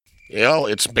Yeah,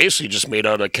 it's basically just made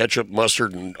out of ketchup,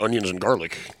 mustard, and onions and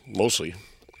garlic, mostly.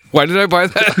 Why did I buy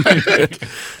that?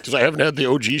 Because I haven't had the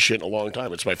OG shit in a long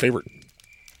time. It's my favorite.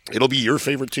 It'll be your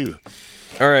favorite too.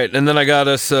 All right, and then I got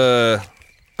us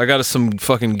some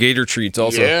fucking gator treats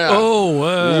also. Yeah. Oh,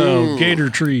 wow. Gator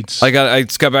treats. I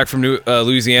just got back from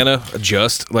Louisiana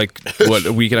just like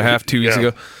a week and a half, 2 weeks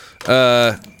ago.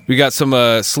 We got some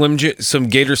some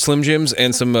Gator Slim Jims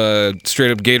and some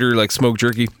straight up Gator like smoked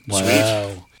jerky.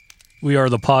 Wow. We are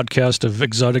the podcast of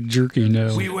exotic jerky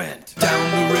now. We went down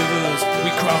the rivers,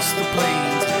 we crossed the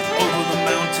plains, over the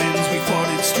mountains, we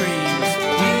forded streams.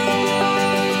 We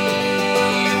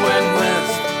went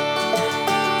west.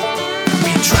 We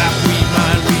trapped, we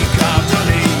mined, we carved our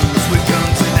names. With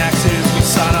guns and axes, we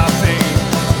sought our fame.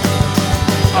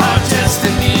 Our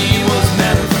destiny was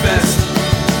manifest.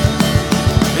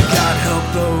 And God help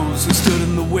those who stood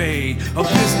in the way of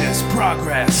business,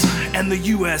 progress, and the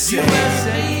USA.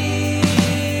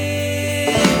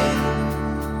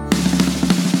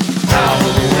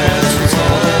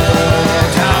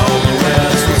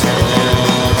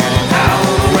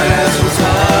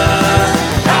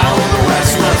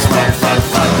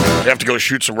 You have to go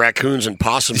shoot some raccoons and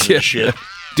possums and shit.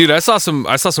 Dude, I saw some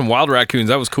wild raccoons.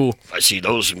 That was cool. I see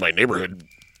those in my neighborhood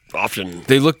often.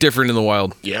 They look different in the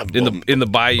wild. Yeah, in the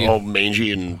bayou. All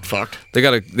mangy and fucked. They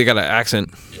got an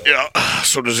accent. Yeah.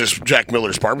 So does this Jack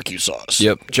Miller's barbecue sauce.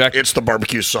 Yep, Jack. It's the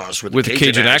barbecue sauce with the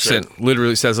Cajun accent.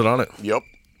 Literally says it on it. Yep.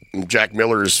 And Jack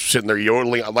Miller is sitting there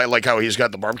yodeling. I like how he's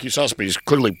got the barbecue sauce, but he's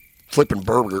clearly flipping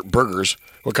burgers.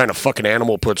 What kind of fucking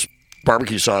animal puts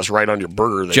barbecue sauce right on your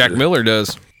burger? Jack Miller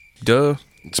does. Duh.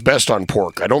 It's best on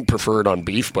pork. I don't prefer it on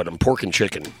beef, but on pork and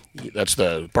chicken. That's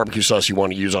the barbecue sauce you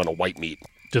want to use on a white meat.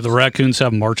 Did the raccoons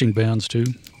have marching bands too?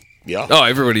 Yeah. Oh,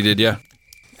 everybody did, yeah.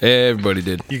 Everybody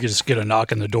did. You could just get a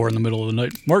knock on the door in the middle of the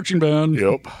night. Marching band.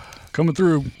 Yep. Coming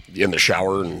through. In the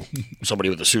shower, and somebody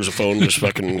with a sousaphone just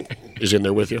fucking is in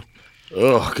there with you.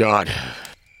 Oh, God.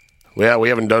 Yeah, we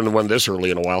haven't done one this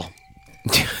early in a while.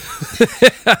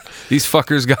 These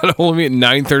fuckers got a hold of me at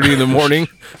 9:30 in the morning.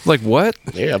 Like, what?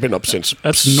 Yeah, I've been up since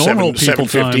That's normal people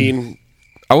 7:15.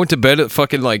 I went to bed at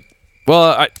fucking like,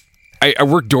 well, I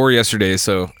worked door yesterday,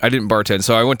 so I didn't bartend.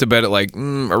 So I went to bed at like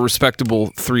a respectable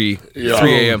 3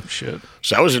 a.m. Oh, shit.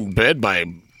 So I was in bed by,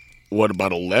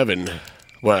 about 11?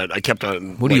 What, I kept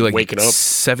on What are you, like, waking up.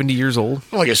 70 years old?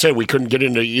 Well, like I said, we couldn't get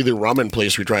into either ramen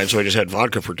place we tried, so I just had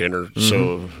vodka for dinner.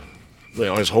 So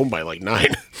I was home by like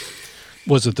 9.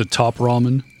 Was it the top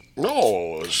ramen?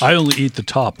 No. It was, I only eat the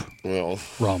top well,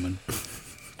 ramen.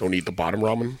 don't eat the bottom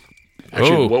ramen.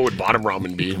 Actually, what would bottom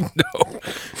ramen be?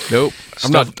 Nope.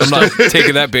 I'm not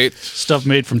taking that bait. Stuff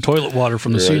made from toilet water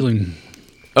from the ceiling.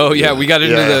 Oh yeah, we got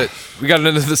into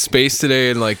the space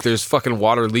today, and like there's fucking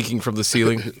water leaking from the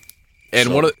ceiling,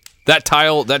 and one of that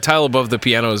tile above the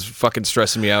piano is fucking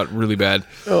stressing me out really bad.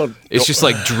 Oh, it's just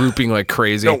like drooping like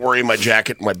crazy. Don't worry, my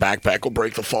jacket and my backpack will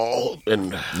break the fall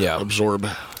and absorb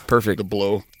perfect the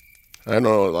blow. I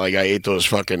know, like, I ate those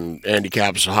fucking Andy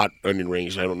Capp's hot onion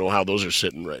rings. I don't know how those are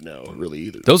sitting right now, really,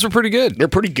 either. Those are pretty good. They're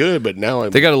pretty good, but now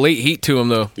they got a late heat to them,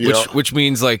 though, Yeah. which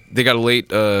means, like, they got a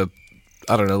late, I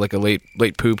don't know, like a late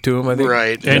poop to them, I think.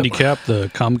 Right. Andy Capp,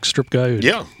 the comic strip guy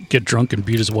who'd get drunk and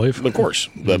beat his wife. Of course.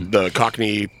 The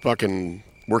Cockney fucking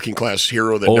working class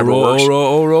hero that never works.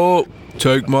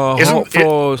 Take my hot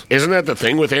fries. Isn't that the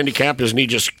thing with Andy Capp? Isn't he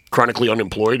just chronically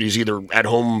unemployed? He's either at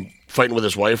home fighting with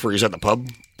his wife or he's at the pub?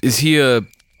 Is he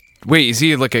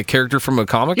like a character from a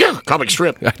comic? Yeah, comic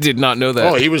strip. I did not know that.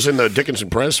 Oh, he was in the Dickinson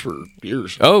Press for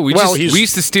years. Oh, we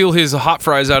used to steal his hot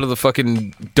fries out of the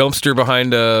fucking dumpster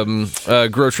behind a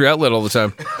grocery outlet all the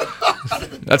time.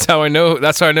 That's how I know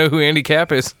who Andy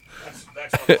Capp is.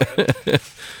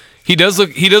 He does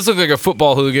look like a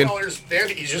football hooligan. Oh, there's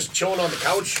Andy. He's just chilling on the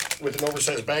couch with an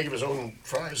oversized bag of his own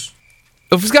fries.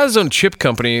 If he's got his own chip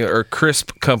company or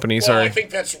crisp company, Well, I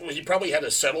think he probably had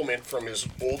a settlement from his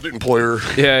old employer.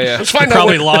 Yeah. Let's find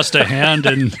Probably out lost a hand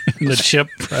in the chip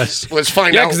press. Let's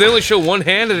find out. Yeah, because they only show one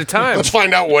hand at a time. Let's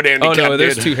find out what Andy Capp did. Oh, no,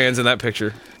 there's two hands in that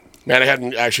picture. Man, I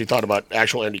hadn't actually thought about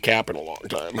actual Andy Capp in a long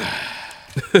time.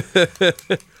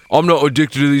 I'm not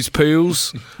addicted to these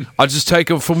pills. I just take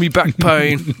them for me back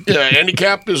pain. Yeah, Andy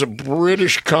Capp is a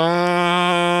British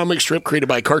comic strip created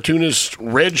by cartoonist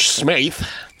Reg Smythe.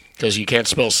 Because you can't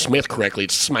spell Smith correctly.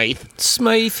 It's Smythe.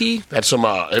 Smythe. That's some,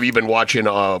 have you been watching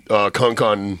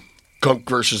Kunk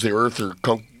versus the Earth or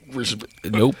Kunk versus...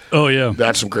 Nope. Oh, yeah.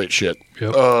 That's some great shit.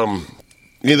 Yep.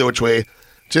 Either which way.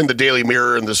 It's in the Daily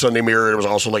Mirror and the Sunday Mirror. It was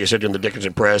also, like I said, in the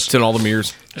Dickinson Press. It's in all the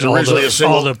mirrors. It's originally a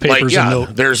single... all the papers and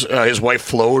notes. There's his wife,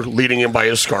 Flo, leading him by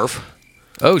his scarf.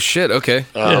 Oh shit. Okay.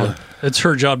 Yeah, it's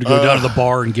her job to go down to the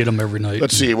bar and get him every night.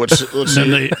 Let's see. Let's And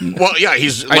see. then Well, yeah,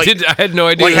 he's. Like, I had no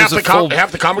idea. Like there was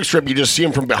half the comic strip, you just see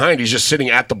him from behind. He's just sitting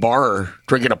at the bar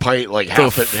drinking a pint like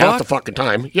half the fucking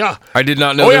time. Yeah. I did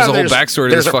not know there was a whole backstory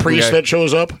to There's this a fucking priest guy. that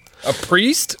shows up. A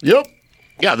priest? Yep.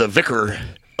 Yeah, the vicar.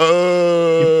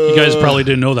 You guys probably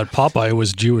didn't know that Popeye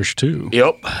was Jewish too.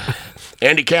 Yep.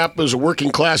 Andy Capp is a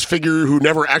working class figure who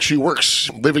never actually works,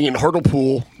 living in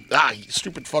Hartlepool. You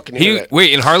stupid fucking internet.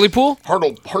 Wait, in Hartlepool?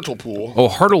 Hartlepool. Oh,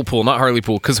 Hartlepool, not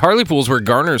Hartlepool, because Hartlepool's where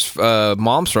Garner's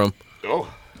mom's from.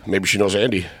 Oh, maybe she knows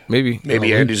Andy. Maybe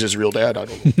Andy's his real dad. I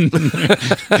don't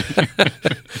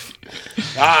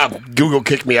know. Google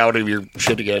kicked me out of your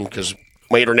shit again because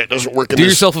my internet doesn't work. Do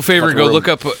yourself a favor, fucking go room. look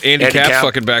up Andy Capp's Capp.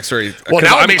 fucking backstory. Well, 'Cause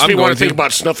now it I'm- makes I'm me want going to think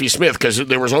about Snuffy Smith because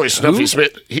there was always Snuffy Who?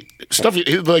 Smith. Snuffy,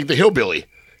 like the hillbilly.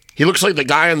 He looks like the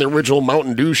guy in the original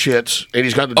Mountain Dew shits, and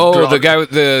he's got the the guy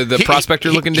with the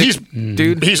prospector-looking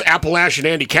dude? He's Appalachian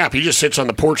Andy Capp. He just sits on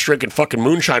the porch drinking fucking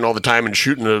moonshine all the time and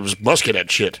shooting his musket at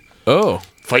shit, Oh,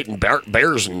 fighting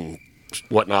bears and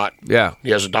whatnot. yeah. He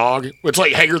has a dog. It's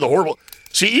like Hager the Horrible.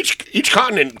 See, each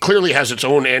continent clearly has its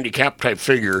own Andy Capp type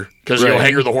figure because Right.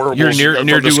 Hager the Horrible You're from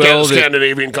near the Duell that-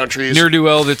 Scandinavian countries.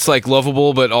 Ne'er-do-well that's like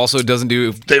lovable, but also doesn't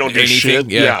do They don't do anything. shit.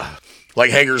 Yeah.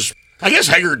 Like Hager's. I guess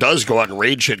Hager does go out and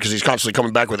raid shit because he's constantly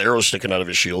coming back with arrows sticking out of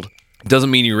his shield.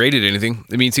 Doesn't mean he raided anything.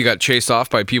 It means he got chased off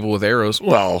by people with arrows.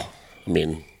 Well, I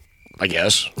mean, I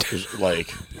guess. 'Cause,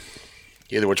 like,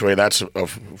 either which way, that's a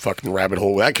fucking rabbit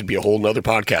hole. That could be a whole nother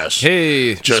podcast.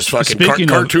 Hey, Just fucking speaking of-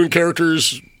 cartoon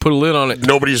characters put a lid on it.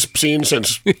 nobody's seen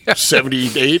since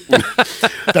 78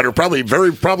 that are probably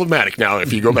very problematic now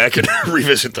if you go back and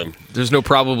revisit them. There's no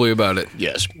probably about it.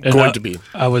 Yes, And, going to be.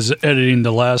 I was editing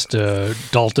the last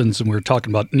Daltons, and we were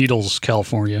talking about Needles,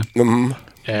 California. Mm-hmm.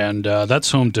 And that's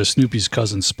home to Snoopy's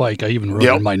cousin Spike. I even wrote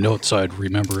Yep. in my notes so I'd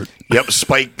remember it. Yep,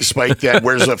 Spike that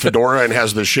wears a fedora and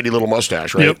has the shitty little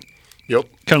mustache, right? Yep.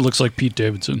 Kind of looks like Pete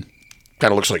Davidson.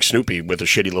 Kind of looks like Snoopy with a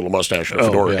shitty little mustache and a Oh,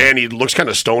 fedora, yeah. and he looks kind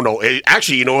of stoned.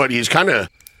 Actually, you know what? He's kind of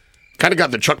got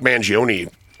the Chuck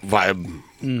Mangione vibe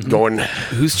going.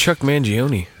 Who's Chuck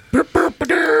Mangione?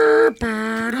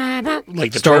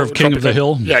 Like the Star of King of the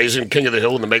Hill. Yeah, he's in King of the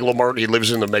Hill in the Megalomart. He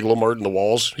lives in the Megalomart in the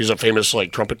walls. He's a famous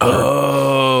like trumpet player.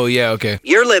 Oh, yeah, okay.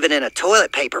 You're living in a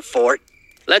toilet paper fort.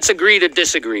 Let's agree to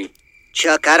disagree.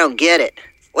 Chuck, I don't get it.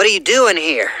 What are you doing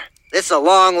here? This is a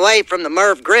long way from the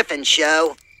Merv Griffin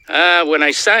show. When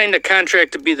I signed the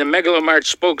contract to be the Megalomart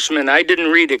spokesman, I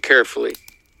didn't read it carefully.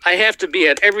 I have to be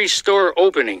at every store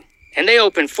opening, and they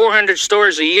open 400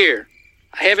 stores a year.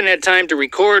 I haven't had time to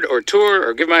record or tour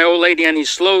or give my old lady any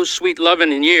slow, sweet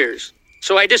loving in years.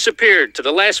 So I disappeared to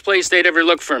the last place they'd ever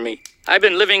look for me. I've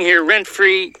been living here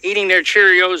rent-free, eating their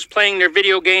Cheerios, playing their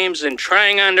video games, and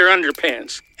trying on their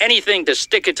underpants. Anything to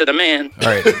stick it to the man. All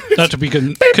right. Not to be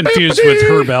confused with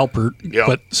Herb Alpert, Yep.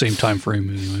 but same time frame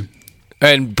anyway.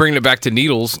 And bringing it back to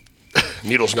Needles.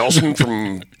 Needles Nelson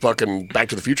from fucking Back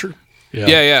to the Future.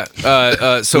 Yeah.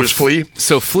 So Who's Flea?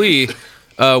 So Flea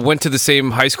went to the same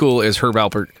high school as Herb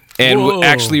Alpert, and Whoa.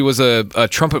 actually was a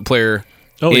trumpet player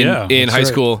Oh, in yeah, in that's high right.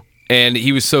 school. And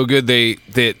he was so good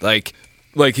that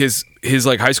like his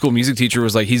like high school music teacher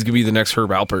was like, he's gonna be the next Herb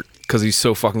Alpert because he's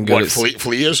so fucking good. What at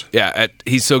Flea is? Yeah,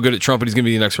 he's so good at trumpet. He's gonna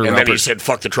be the next Herb And Alpert. then he said,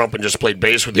 "Fuck the Trump," and just played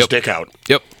bass with his dick out.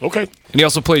 Yep. Okay. And he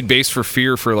also played bass for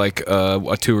Fear for like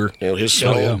a tour. You know,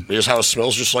 his house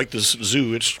smells just like this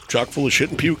zoo. It's chock full of shit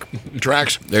and puke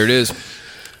tracks. There it is.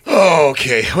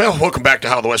 Okay, well, welcome back to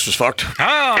How the West Was Fucked.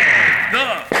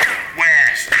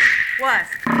 What?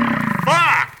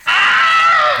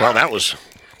 Well, that was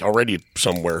already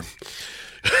somewhere.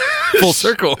 Full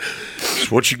circle.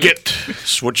 It's what you get.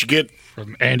 It's what you get.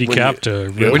 From Andy When Capp you- to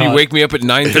Red When you Hot. wake me up at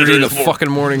 9:30 in the Morning.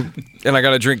 fucking morning, and I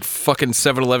gotta drink fucking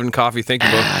 7-Eleven coffee. Thank you,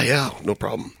 bro. Yeah, no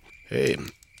problem. Hey,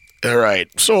 all right.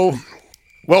 So,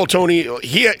 well, Tony,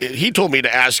 he told me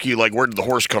to ask you like where did the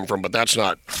horse come from, but that's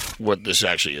not what this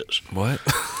actually is. What?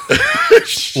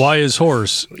 Why is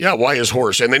horse? Yeah, why is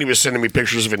horse? And then he was sending me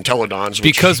pictures of entelodons. Which,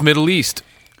 Because Middle East.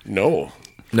 no.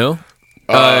 No.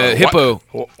 Hippo.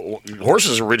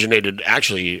 Horses originated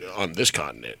actually on this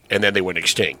continent, and then they went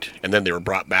extinct, and then they were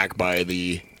brought back by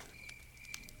the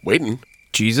waiting.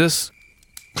 Jesus.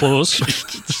 Close.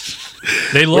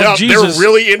 They love Yeah, Jesus. they're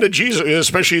really into Jesus,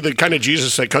 especially the kind of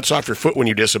Jesus that cuts off your foot when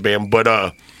you disobey him.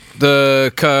 But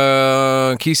The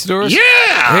conquistadors. yeah,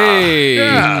 Hey.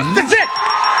 that's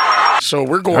it. So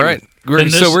we're going. All right.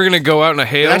 And So this- we're gonna go out in a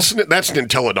hail. That's an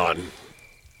entelodon.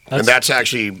 And that's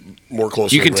actually more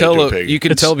closely You can related to a tell. pig. You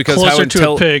can It's tell because closer how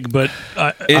to a pig, but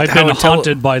I've how been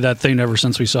haunted by that thing ever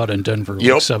since we saw it in Denver like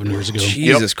Yep. 7 years ago.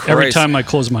 Jesus Christ! Every time I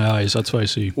close my eyes, that's what I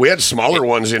see. We had smaller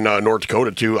ones in North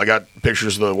Dakota too. I got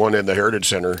pictures of the one in the Heritage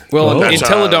Center. Well, That's,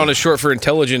 Intellidon is short for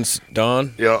intelligence,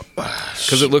 Don. Yeah,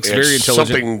 because it looks It's very intelligent.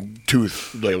 Something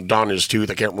tooth, like Don is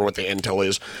tooth. I can't remember what the intel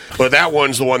is, but that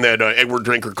one's the one that Edward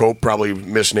Drinker Cope probably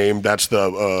misnamed. That's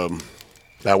the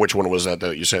which one was that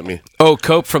you sent me? Oh,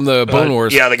 Cope from the Bone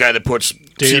Wars. Yeah, the guy that puts sea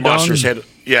Daedon? monsters head.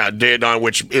 Yeah, Daedon,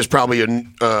 which is probably a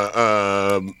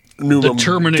The Nulum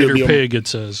Terminator Dibium. pig, it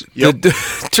says. Yep,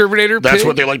 The Terminator. that's pig?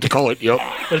 what they like to call it. Yep,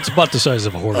 But it's about the size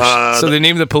of a horse. So they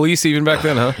named the police even back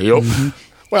then, huh? yep.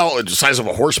 Well, the size of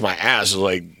a horse, my ass is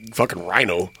like fucking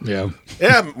rhino. yeah.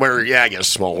 Yeah, I guess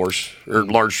small horse or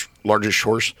largish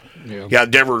horse. Yeah,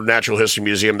 Denver Natural History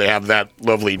Museum. They have that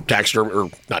lovely taxidermy,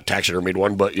 or not taxidermied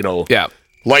one, but Yeah.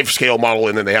 life scale model,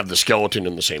 and then they have the skeleton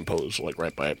in the same pose, like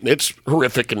right by it. It's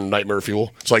horrific and nightmare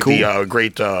fuel. It's like the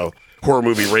great horror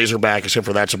movie Razorback, except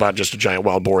for that's about just a giant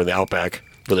wild boar in the outback,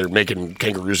 where they're making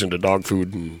kangaroos into dog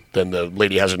food, and then the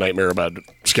lady has a nightmare about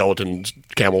skeleton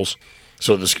camels.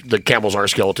 So the camels are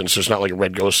skeletons, so it's not like a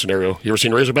Red Ghost scenario. You ever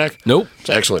seen Razorback? Nope. It's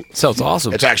excellent. Sounds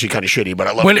awesome. It's actually kind of shitty, but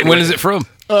I love it. When is it from?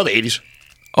 The 80s.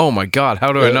 Oh my God!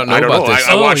 How do I not know I don't about know. this?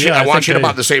 I watched yeah, it. I I watched think it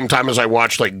about the same time as I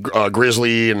watched like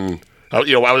Grizzly and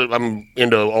I'm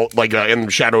into like In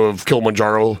the Shadow of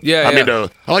Kilimanjaro. Yeah, I'm yeah.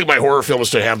 into. I like my horror films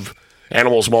to have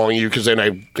animals mauling you because then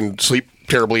I can sleep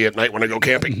terribly at night when I go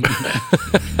camping.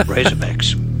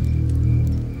 Razorbacks.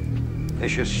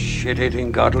 Vicious,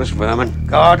 shit-eating, godless vermin.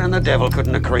 God and the devil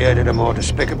couldn't have created a more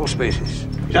despicable species.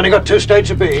 He's only got two states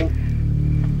of being.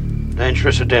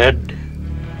 Dangerous or dead.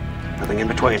 Nothing in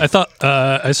between. I thought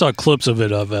I saw clips of it.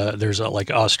 There's a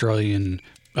like Australian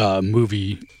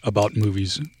movie about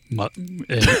movies. And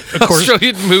of course,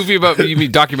 Australian movie about you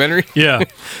mean documentary? yeah.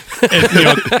 And,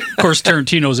 of course,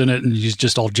 Tarantino's in it, and he's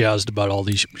just all jazzed about all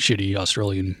these shitty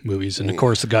Australian movies. And of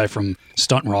course, the guy from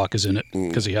Stunt Rock is in it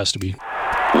because he has to be.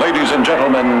 Ladies and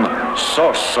gentlemen,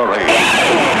 sorcery.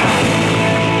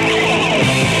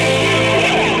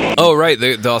 Oh right,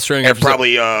 the Australian. And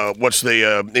probably what's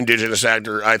the indigenous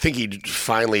actor? I think he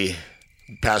finally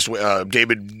passed away.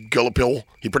 David Gillipill.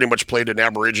 He pretty much played an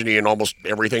Aborigine in almost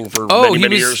everything for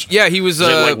many years. Yeah, he was. He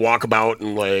did, like Walkabout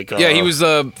and like. yeah, he was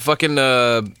fucking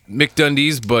Mick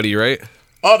Dundee's buddy, right?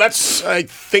 Oh, that's. I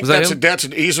think Was that that's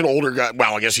him? he's an older guy.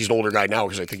 Well, I guess he's an older guy now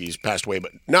because I think he's passed away.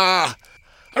 But nah, I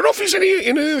don't know if he's in any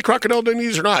of the Crocodile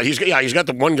Dundees or not. He's got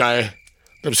the one guy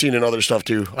I've seen in other stuff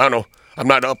too. I don't know. I'm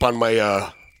not up on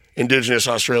my indigenous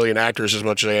Australian actors as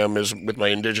much as I am as with my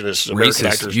indigenous American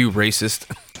Racist, actors. you racist.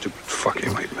 Fuck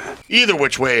you, white man. Either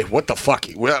which way, what the fuck?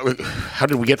 How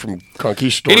did we get from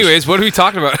conquistadors? Anyways, what are we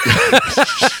talking about?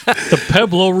 The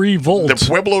Pueblo Revolt. The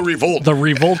Pueblo Revolt. The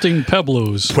revolting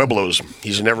Pueblos. Pueblos.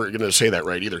 He's never going to say that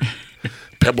right either.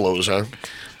 Pueblos, huh?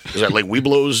 Is that like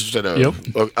Weeblos? Is that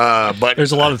Yep. But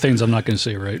There's a lot of things I'm not going to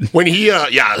say right. when he,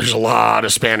 there's a lot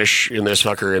of Spanish in this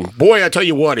fucker. And boy, I tell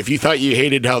you what, if you thought you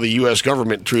hated how the U.S.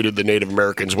 government treated the Native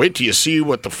Americans, wait till you see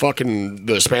what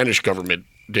the Spanish government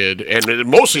did. And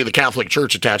mostly the Catholic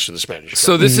Church attached to the Spanish.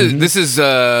 So this is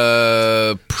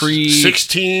pre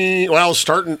 16, well,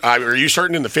 starting, are you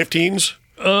starting in the 15s?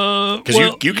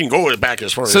 Because you can go back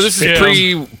as far as. So this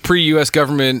is pre U.S.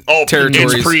 government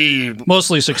territories. It's pre.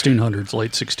 Mostly 1600s,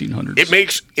 late 1600s.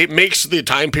 It makes the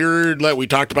time period that we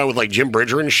talked about with like Jim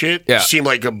Bridger and shit seem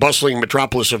like a bustling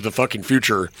metropolis of the fucking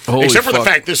future. Holy Except for fuck. the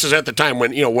fact this is at the time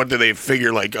when what did they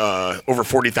figure like over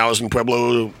 40,000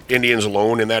 Pueblo Indians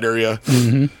alone in that area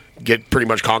get pretty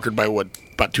much conquered by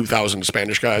about 2,000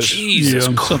 Spanish guys. Jesus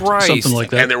Christ. Something like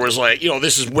that. And there was like,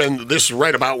 this is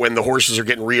right about when the horses are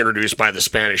getting reintroduced by the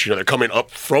Spanish. They're coming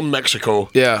up from Mexico.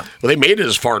 Yeah. Well, they made it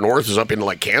as far north as up into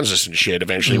like Kansas and shit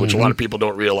eventually, which a lot of people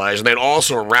don't realize. And then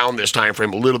also around this time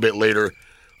frame, a little bit later,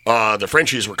 the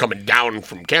Frenchies were coming down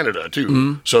from Canada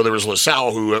too. So there was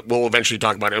LaSalle, who we'll eventually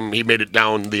talk about him. He made it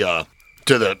down the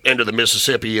to the end of the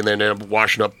Mississippi and then ended up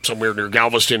washing up somewhere near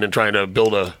Galveston and trying to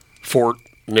build a fort.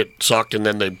 And it sucked, and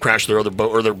then they crashed their other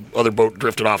boat, or their other boat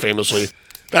drifted off aimlessly.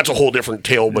 That's a whole different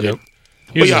tale, but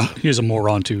he was a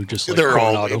moron too, just like they're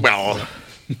all Coronado. well.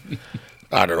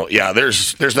 I don't know. Yeah,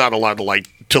 there's not a lot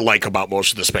to like about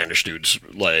most of the Spanish dudes.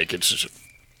 Like it's just,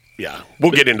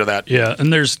 we'll get into that. Yeah,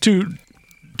 and there's two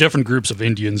different groups of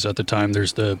Indians at the time.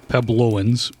 There's the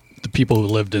Puebloans, the people who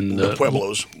lived in The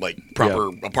Pueblos, like proper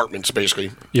apartments,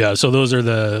 basically. Yeah, so those are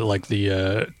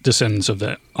the descendants of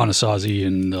the Anasazi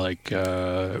and like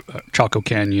Chaco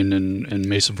Canyon and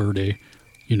Mesa Verde.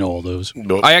 You know all those.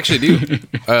 I actually do.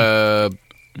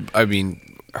 I mean,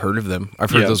 heard of them.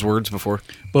 I've heard Yeah. those words before.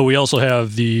 But we also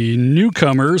have the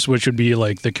newcomers, which would be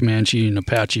like the Comanche and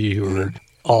Apache, who are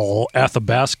all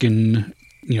Athabascan.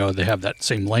 You know, they have that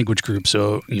same language group.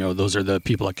 So, you know, those are the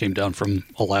people that came down from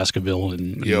Alaskaville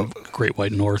and Great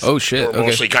White North. Oh, shit. Or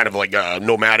mostly kind of like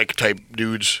nomadic type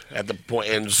dudes at the point,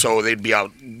 and so they'd be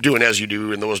out doing as you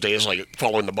do in those days, like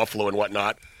following the buffalo and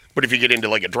whatnot. But if you get into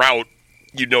like a drought,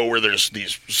 you know where there's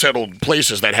these settled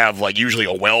places that have like usually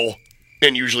a well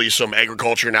and usually some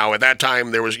agriculture. Now at that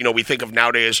time there was, you know, we think of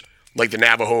nowadays like the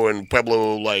Navajo and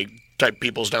Pueblo like type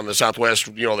peoples down in the Southwest.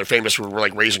 You know, they're famous for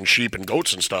like raising sheep and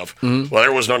goats and stuff. Well,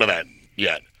 there was none of that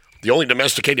yet. The only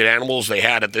domesticated animals they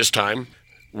had at this time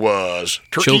was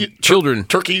children,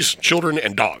 turkeys, children,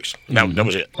 and dogs. That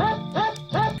was it.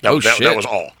 Shit. That was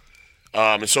all.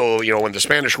 And so, you know, when the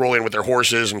Spanish roll in with their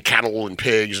horses and cattle and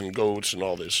pigs and goats and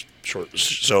all this,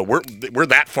 so we're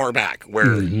that far back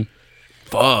where.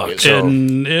 Fuck. So,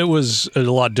 And it was a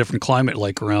lot different climate,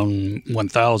 like around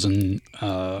 1000.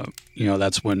 You know,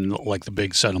 that's when like the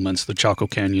big settlements, the Chaco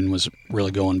Canyon was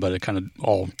really going, but it kind of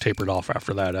all tapered off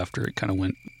after that, after it kind of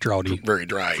went droughty. Very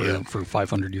dry, for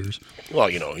 500 years. Well,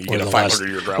 you know, you Or get a the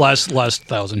 500-year drought. Last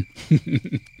 1,000.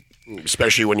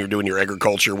 Especially when you're doing your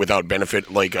agriculture without benefit,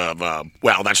 like,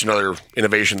 well, that's another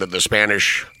innovation that the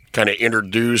Spanish kind of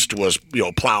introduced was, you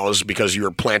know, plows, because you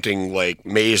were planting like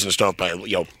maize and stuff by,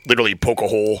 you know, literally poke a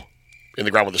hole in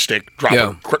the ground with a stick,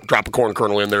 drop a corn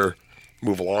kernel in there,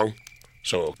 move along.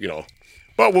 So, you know,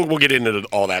 but we'll get into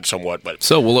all that somewhat. But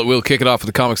So we'll kick it off with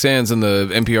the Comic Sans and the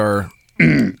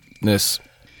NPR-ness.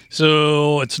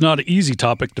 So it's not an easy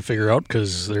topic to figure out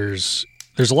because there's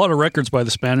a lot of records by the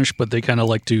Spanish, but they kind of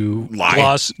like to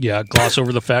gloss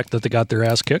over the fact that they got their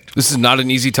ass kicked. This is not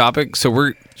an easy topic, so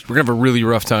we're gonna have a really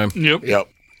rough time. Yep.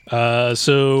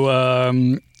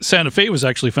 So Santa Fe was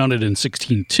actually founded in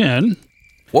 1610.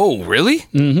 Whoa, really?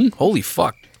 Mm-hmm. Holy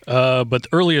fuck. But the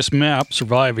earliest map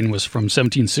surviving was from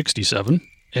 1767,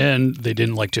 and they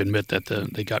didn't like to admit that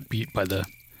they got beat by the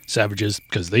savages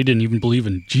because they didn't even believe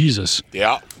in Jesus.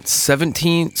 Yeah.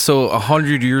 17, so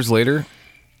 100 years later?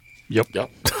 Yep.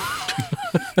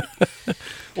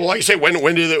 Well, like I say,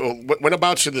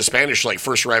 whenabouts did the Spanish like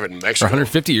first arrive in Mexico?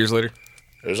 150 years later.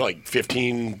 It was like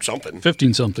 15-something.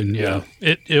 15-something, yeah.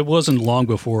 It wasn't long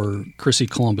before Chrissy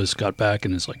Columbus got back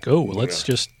and is like, let's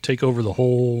just take over the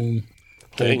whole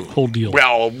deal.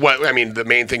 Well, the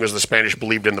main thing was the Spanish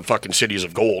believed in the fucking cities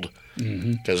of gold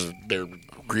because they're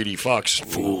greedy fucks.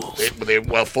 Fools.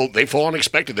 They full on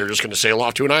expected they're just going to sail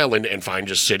off to an island and find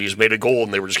just cities made of gold,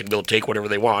 and they were just going to be able to take whatever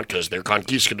they want because they're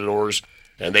conquistadors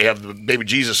and they have the baby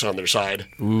Jesus on their side.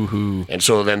 Woohoo. And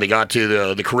so then they got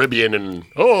to the Caribbean and,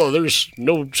 there's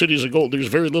no cities of gold. There's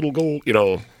very little gold, you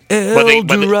know. El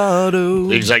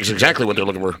Dorado. Exactly what they're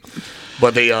looking for.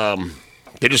 But they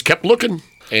just kept looking.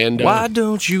 And why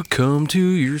don't you come to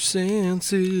your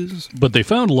senses? But they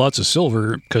found lots of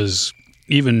silver because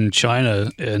even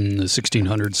China in the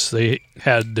 1600s, they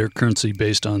had their currency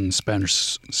based on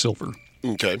Spanish silver.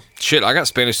 Okay. Shit, I got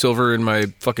Spanish silver in my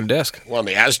fucking desk. Well, and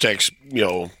the Aztecs, you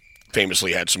know,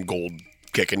 famously had some gold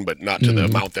kicking, but not to the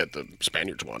amount that the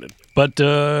Spaniards wanted. But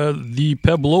the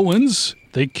Puebloans,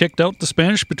 they kicked out the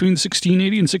Spanish between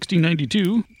 1680 and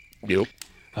 1692. Yep.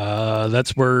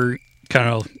 That's where kind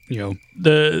of, you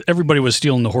know, everybody was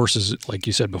stealing the horses, like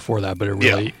you said before that, but it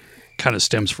really kind of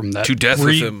stems from that to death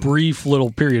with them. Brief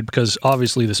little period, because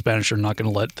obviously the Spanish are not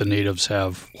going to let the natives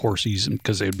have horses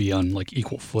because they'd be on like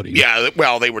equal footing. Yeah,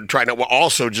 well, they would try to. Well,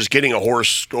 also just getting a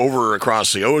horse over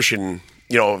across the ocean.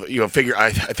 You know, figure.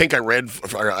 I think I read.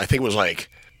 I think it was like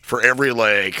for every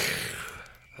I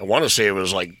want to say it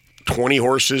was like 20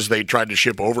 horses they tried to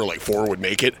ship over, like 4 would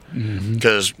make it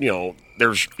because you know.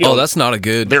 There's, that's not a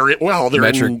good. They're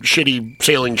metric. In shitty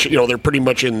sailing. You know, they're pretty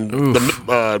much in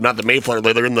the not the Mayflower.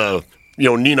 They're in the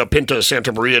Nina Pinta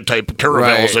Santa Maria type caravels.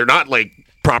 Right. They're not like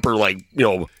proper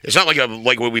it's not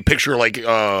like what we picture like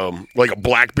a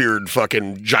Blackbeard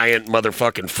fucking giant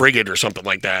motherfucking frigate or something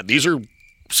like that. These are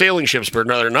sailing ships, but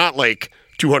they're not like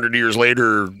 200 years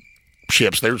later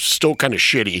ships. They're still kind of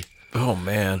shitty. Oh,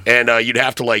 man. And you'd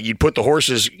have to, you'd put the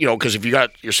horses, because if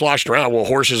you're sloshing around, well,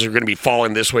 horses are going to be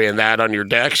falling this way and that on your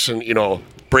decks and,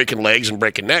 breaking legs and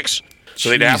breaking necks. So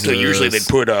they'd have to, usually they'd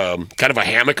put kind of a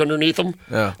hammock underneath them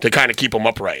to kind of keep them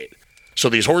upright. So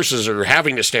these horses are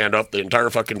having to stand up the entire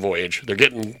fucking voyage. They're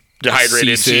getting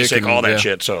dehydrated, seasick, all that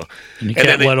shit. So, and you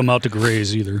can't let them out to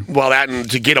graze either. Well, that,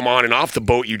 and to get them on and off the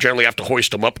boat, you generally have to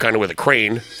hoist them up kind of with a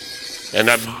crane. And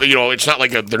it's not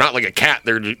like they're not like a cat.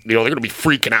 They're they're going to be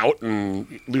freaking out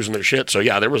and losing their shit. So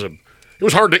yeah, it was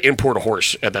hard to import a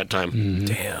horse at that time.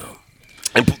 Damn.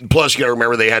 And plus, you got to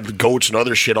remember they had goats and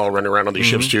other shit all running around on these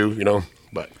ships too.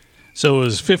 But So it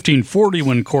was 1540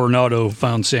 when Coronado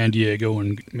found San Diego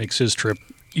and makes his trip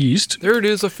east. There it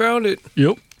is. I found it.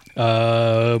 Yep.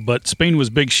 But Spain was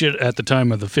big shit at the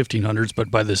time of the 1500s,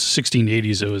 but by the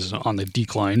 1680s it was on the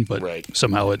decline, but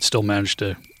somehow it still managed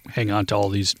to hang on to all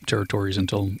these territories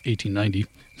until 1890.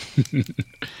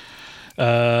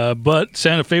 But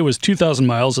Santa Fe was 2,000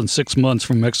 miles and 6 months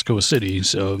from Mexico City,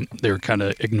 so they were kind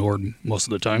of ignored most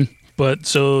of the time. But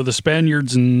so the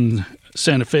Spaniards in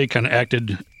Santa Fe kind of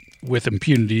acted with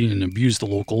impunity and abused the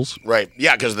locals. Right.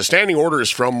 Yeah, because the standing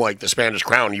orders from like the Spanish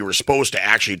crown, you were supposed to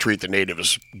actually treat the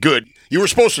natives good. You were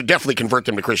supposed to definitely convert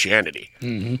them to Christianity.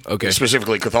 Mm-hmm. Okay.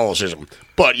 Specifically Catholicism.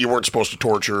 But you weren't supposed to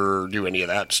torture or do any of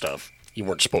that stuff. You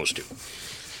weren't supposed to.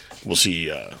 We'll see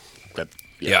that.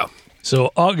 Yeah.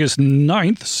 So August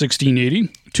 9th, 1680,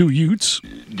 2 Utes.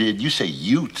 Did you say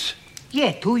Utes?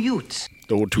 Yeah, 2 Utes.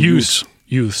 Oh, 2 Youths.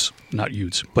 Youths, not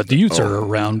Utes. But the Utes are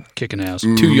around kicking ass.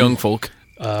 2 young folk.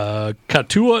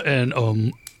 Katua and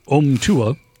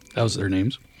Omtua, that was their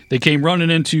names. They came running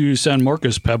into San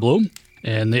Marcos Pueblo,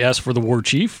 and they asked for the war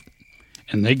chief,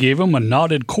 and they gave him a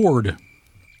knotted cord.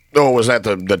 Oh, was that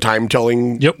the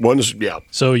time-telling ones? Yeah.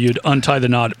 So you'd untie the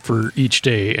knot for each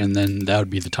day, and then that would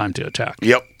be the time to attack.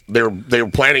 Yep. They were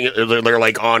planning it. They're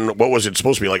like on, what was it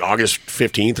supposed to be, like August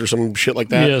 15th or some shit like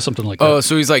that? Yeah, something like that. Oh,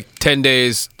 so he's like 10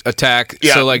 days attack.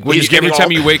 Yeah, So like every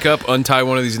time you wake up, untie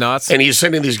one of these knots. And he's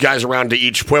sending these guys around to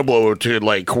each pueblo to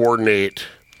like coordinate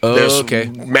this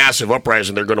massive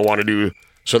uprising they're going to want to do.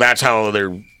 So that's how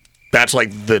that's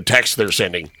like the text they're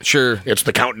sending. Sure. It's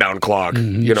the countdown clock,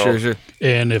 you know. Sure.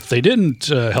 And if they didn't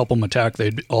help them attack,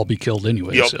 they'd all be killed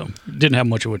anyway. Yep. So didn't have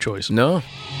much of a choice. No.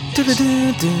 So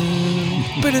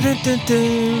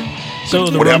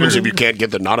what happens if you can't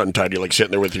get the knot untied? You're like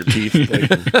sitting there with your teeth. Like,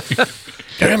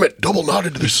 damn it, double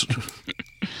knotted this.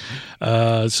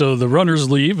 So the runners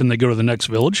leave and they go to the next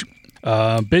village.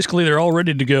 Basically, they're all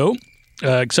ready to go,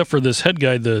 except for this head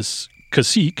guy, this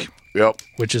cacique. Yep.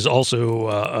 Which is also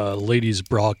a ladies'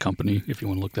 bra company, if you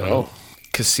want to look that up.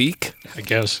 Cacique? I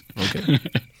guess. Okay.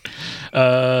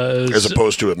 As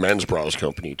opposed to a men's bras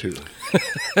company, too.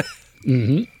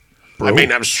 Mm-hmm. I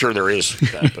mean, I'm sure there is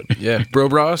that, but yeah, bro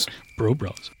bras. Bro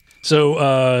bras.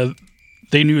 So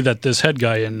they knew that this head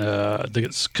guy in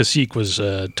the cacique was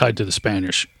tied to the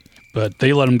Spanish, but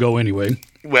they let him go anyway.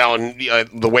 Well, and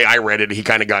the way I read it, he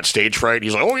kind of got stage fright.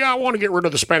 He's like, "Oh yeah, I want to get rid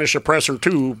of the Spanish oppressor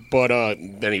too," but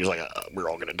then he was like, "We're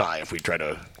all gonna die if we try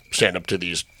to stand up to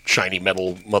these shiny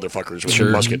metal motherfuckers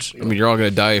with muskets." I mean, you're all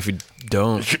gonna die if you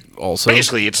don't. Also,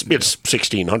 basically, it's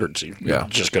 1600s. You're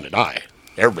just gonna die.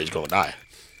 Everybody's gonna die.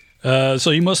 So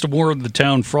he must have warned the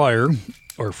town friar,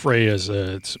 or Frey as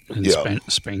it's in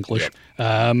Spanglish,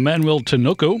 Manuel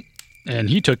Tinoco.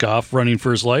 And he took off running for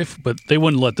his life, but they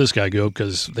wouldn't let this guy go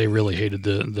because they really hated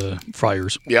the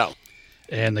friars. Yeah.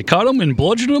 And they caught him and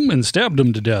bludgeoned him and stabbed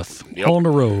him to death all in a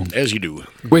row. As you do.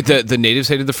 Wait, the natives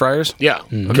hated the friars? Yeah,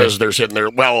 because they're sitting there.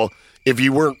 Well, if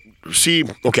you weren't... See,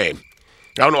 okay, I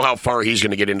don't know how far he's going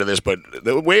to get into this, but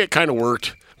the way it kind of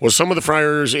worked was some of the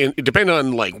friars, it depended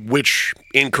on like which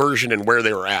incursion and where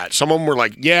they were at. Some of them were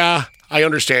like, yeah, I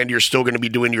understand you're still going to be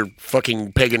doing your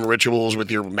fucking pagan rituals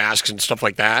with your masks and stuff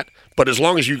like that. But as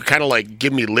long as you kind of like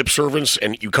give me lip service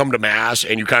and you come to mass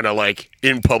and you kind of like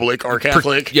in public are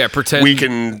Catholic, pretend we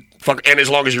can fuck. And as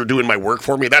long as you're doing my work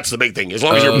for me, that's the big thing. As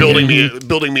long as you're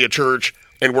building me a church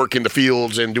and working the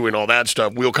fields and doing all that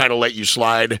stuff, we'll kind of let you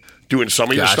slide doing some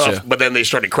of your stuff. But then they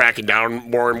started cracking down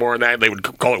more and more on that. They would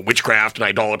call it witchcraft and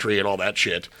idolatry and all that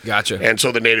shit. Gotcha. And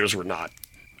so the natives were not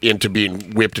into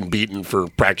being whipped and beaten for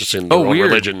practicing their own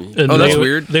religion. And that's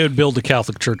weird. They would build a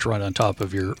Catholic church right on top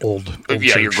of your old yeah,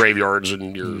 church. your graveyards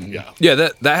and your yeah.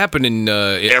 That happened in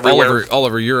everywhere, all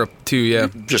over Europe too. Yeah,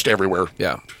 just everywhere.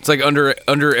 Yeah, it's like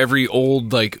under every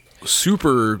old like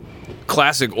super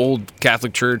classic old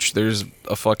Catholic church. There's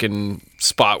a fucking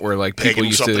spot where like people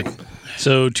used to.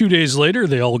 So 2 days later,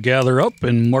 they all gather up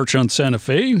and march on Santa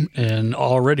Fe, and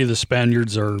already the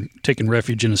Spaniards are taking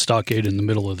refuge in a stockade in the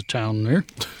middle of the town there.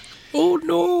 Oh,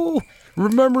 no.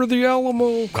 Remember the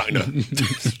Alamo. Kind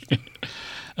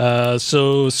of.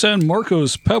 So San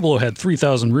Marcos Pueblo had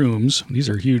 3,000 rooms. These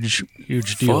are huge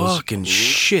deals. Fucking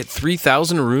shit.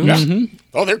 3,000 rooms? Yeah. Mm-hmm.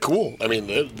 Oh, they're cool. I mean,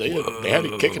 they had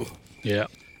it kicking. Yeah.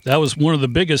 That was one of the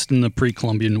biggest in the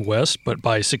pre-Columbian West, but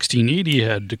by 1680 it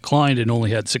had declined and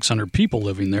only had 600 people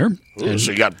living there. Ooh,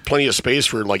 so you got plenty of space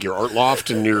for like your art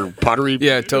loft and your pottery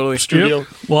studio? Yep.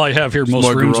 Well, I have here most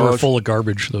Smart rooms garage. are full of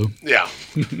garbage, though. Yeah.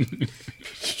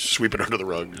 Sweep it under the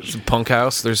rug. It's a punk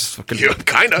house. There's fucking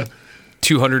kind of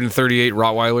 238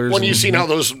 Rottweilers. When you've seen how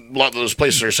a lot of those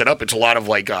places are set up, it's a lot of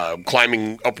like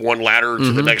climbing up one ladder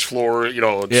to the next floor. You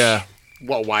know,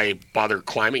 well, why bother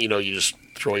climbing? You just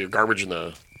throw your garbage in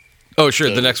the. Oh, sure.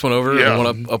 The next one over, Yeah. the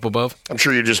one up above. I'm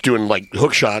sure you're just doing like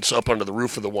hook shots up under the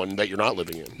roof of the one that you're not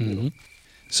living in. Mm-hmm.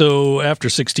 So after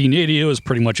 1680, it was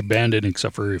pretty much abandoned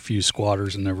except for a few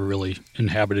squatters and never really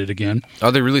inhabited again.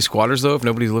 Are they really squatters though? If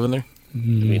nobody's living there? I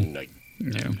mean,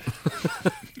 Yeah.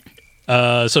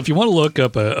 So if you want to look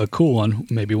up a cool one,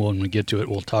 maybe when we get to it,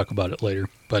 we'll talk about it later.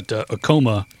 But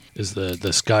Acoma is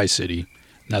the Sky City.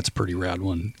 And that's a pretty rad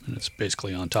one. And it's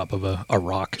basically on top of a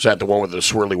rock. is that the one with the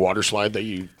swirly water slide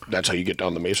that's how you get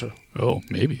down the mesa? Oh,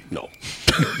 maybe. No.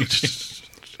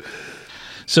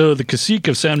 So the cacique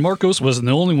of San Marcos wasn't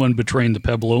the only one betraying the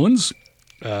Puebloans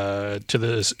to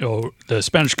the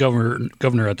Spanish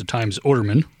governor at the time's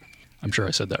Orderman. I'm sure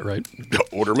I said that right.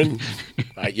 Orderman?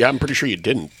 Yeah, I'm pretty sure you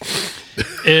didn't.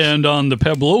 And on the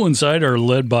Puebloan side are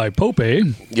led by Pope.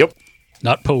 Yep.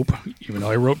 Not Pope, even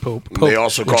though I wrote Pope. They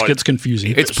also which call gets it.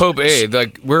 confusing. It's Pope A.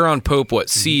 Like we're on Pope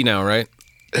C now, right?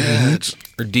 It's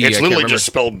Or D. I It's can't literally remember. just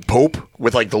spelled Pope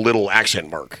with like the little accent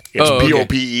mark. It's Oh, okay.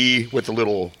 Pope with the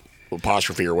little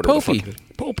apostrophe or whatever. Popey. The fuck it is.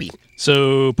 Popey.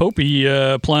 So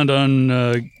Pope planned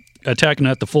on attacking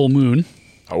at the full moon.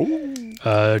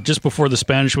 Oh. Just before the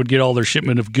Spanish would get all their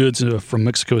shipment of goods from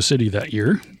Mexico City that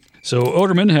year. So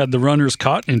Orderman had the runners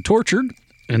caught and tortured,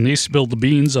 and they spilled the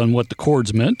beans on what the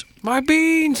cords meant. My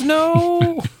beans,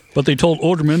 no. But they told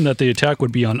Orderman that the attack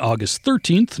would be on August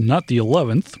 13th, not the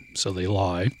 11th, so they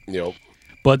lie. Yep.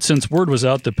 But since word was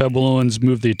out, the Puebloans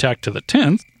moved the attack to the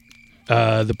 10th.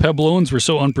 The Puebloans were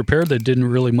so unprepared that it didn't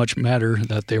really much matter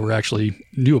that they were actually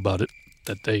knew about it,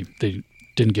 that they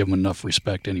didn't give them enough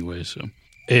respect anyway. So,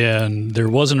 and there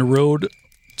wasn't a road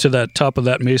to that top of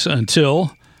that mesa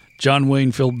until John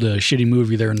Wayne filmed a shitty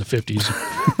movie there in the 50s.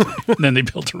 And then they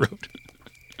built a road.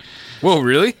 Whoa,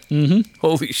 really? Mm-hmm.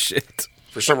 Holy shit.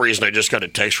 For some reason, I just got a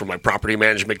text from my property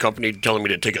management company telling me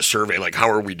to take a survey. Like, how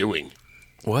are we doing?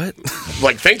 What?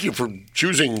 Like, thank you for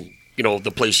choosing,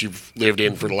 the place you've lived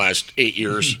in for the last 8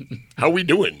 years. How are we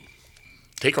doing?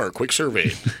 Take our quick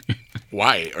survey.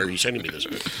 Why are you sending me this?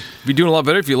 Be doing a lot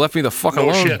better if you left me the fuck No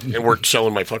alone. shit. And we're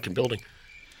selling my fucking building.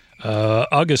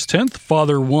 August 10th,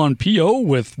 Father Juan Pio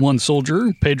with one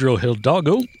soldier, Pedro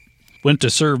Hidalgo, went to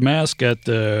serve mass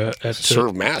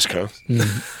Serve mask, huh?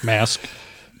 Mask.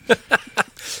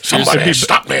 Somebody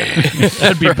stop me.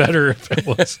 That'd be better if it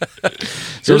was.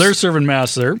 So they're serving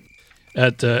mass there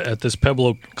at this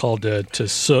pueblo called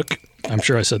Tusuk. I'm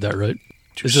sure I said that right.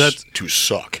 Is that to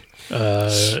suck?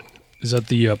 Is that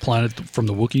the planet from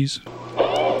the Wookiees?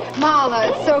 Mala,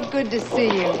 it's so good to see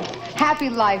you. Happy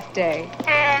Life Day.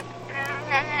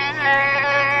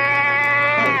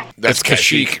 That's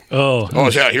Kashyyyk. Oh,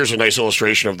 yeah. Here's a nice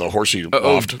illustration of the horsey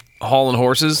loft. Hauling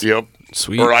horses? Yep.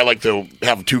 Sweet. Or I like to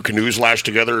have two canoes lashed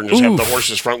together and just have the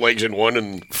horse's front legs in one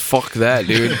and Fuck that,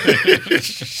 dude.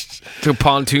 To a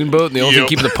pontoon boat, and the only thing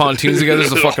keeping the pontoons together is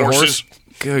the fucking horses. horse.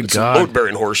 Good It's God. a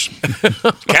boat-bearing horse.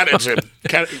 It's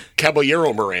a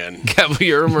Caballero Moran.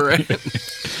 Caballero Moran.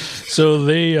 So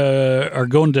they are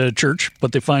going to church,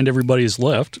 but they find everybody is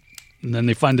left. And then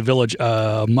they find the village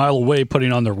a mile away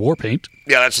putting on their war paint.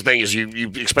 Yeah, that's the thing is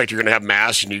you expect you're going to have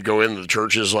mass and you go in, the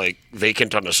church is like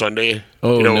vacant on a Sunday.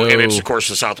 Oh, no. And it's, of course,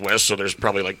 the Southwest, so there's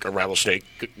probably like a rattlesnake,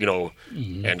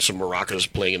 and some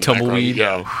maracas playing in the Tumbleweed.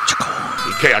 background.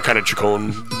 Yeah. Kind of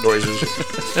chacon noises.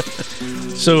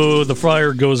 So the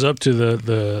friar goes up to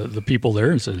the people there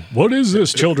and says, "What is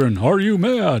this, children? Are you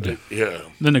mad?" Yeah.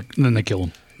 Then they kill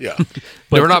him. Yeah.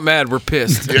 We're not mad. We're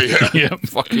pissed. Yeah.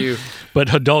 Fuck you. But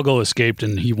Hidalgo escaped,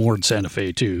 and he warned Santa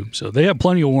Fe, too. So they have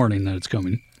plenty of warning that it's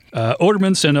coming.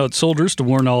 Orderman sent out soldiers to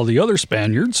warn all the other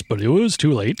Spaniards, but it was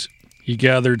too late. He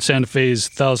gathered Santa Fe's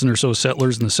 1,000 or so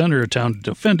settlers in the center of town to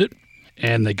defend it,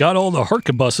 and they got all the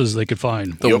harquebuses they could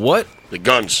find. The what? The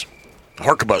guns. The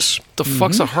harquebus. The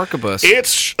fuck's a harquebus?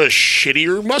 It's a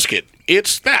shittier musket.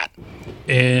 It's that.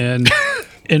 And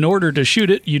in order to shoot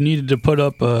it, you needed to put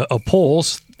up a pole.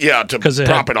 Yeah, to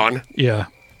prop it on. Yeah.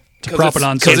 To prop it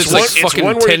on. Because it's like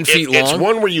fucking 10 feet long? It's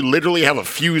one where you literally have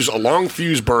a long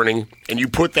fuse burning, and you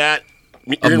put that...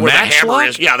 A where the match hammer lock?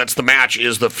 is. Yeah, that's the match,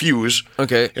 is the fuse.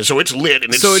 Okay. And so it's lit,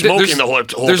 and it's So smoking the whole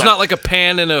There's time. not like a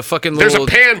pan and a fucking There's little... a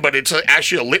pan, but it's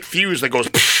actually a lit fuse that goes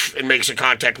and makes a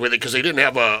contact with it, because they didn't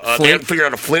have they hadn't figured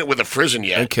out a flint with a frizzen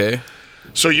yet. Okay.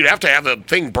 So you'd have to have the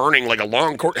thing burning like a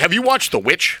long cord. Have you watched The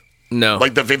Witch? No.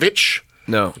 Like the Vivitch?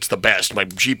 No. It's the best. My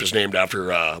Jeep is named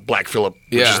after Black Phillip,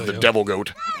 which Yeah. is the devil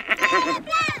goat.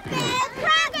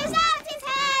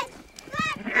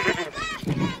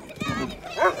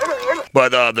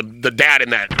 But the dad in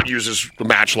that uses the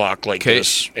matchlock like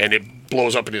this, and it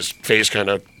blows up in his face, kind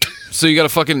of. So you got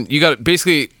to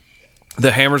basically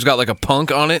The hammer's got like a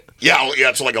punk on it. Yeah,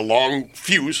 it's like a long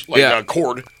fuse, like a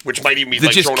cord, which might even be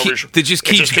like thrown over your shoulder. It just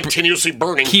keeps continuously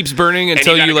burning. Keeps burning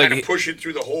until and you like like push it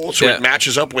through the hole so it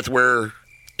matches up with where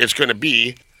it's going to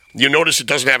be. You notice it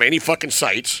doesn't have any fucking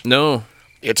sights. No.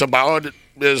 It's about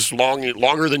as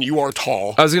longer than you are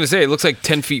tall. I was going to say, it looks like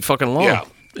 10 feet fucking long. Yeah.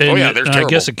 And they're I terrible.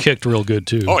 guess it kicked real good,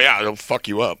 too. Oh, yeah, it'll fuck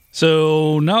you up.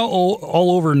 So now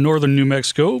all over northern New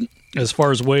Mexico, as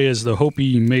far away as the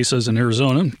Hopi Mesas in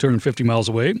Arizona, 250 miles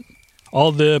away,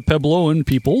 all the Puebloan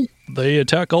people, they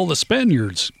attack all the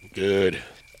Spaniards. Good.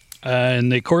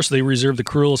 And, of course, they reserve the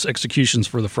cruelest executions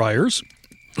for the friars.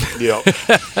 Yeah.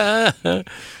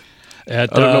 I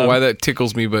don't know why that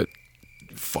tickles me, but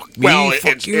fuck me, well,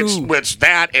 fuck you. It's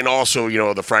that, and also,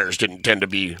 the friars didn't tend to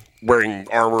be wearing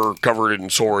armor covered in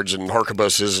swords and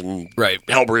harquebuses and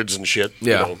halberds and shit.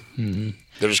 Yeah.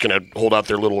 They're just going to hold out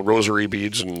their little rosary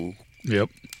beads and... Yep.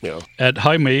 Yeah. At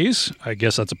High Maize, I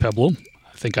guess that's a Pueblo.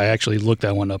 I think I actually looked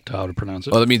that one up to how to pronounce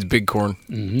it. Oh, that means big corn.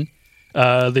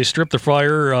 Mm-hmm. They stripped the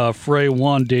friar Fray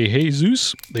Juan de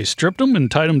Jesus. They stripped him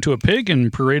and tied him to a pig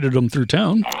and paraded him through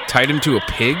town. Tied him to a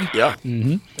pig? Yeah.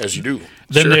 Mm-hmm. As you do.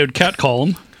 Then they would catcall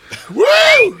him.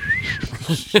 Woo!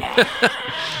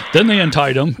 Then they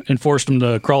untied him and forced him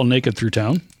to crawl naked through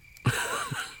town.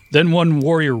 Then one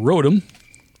warrior rode him.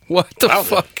 What the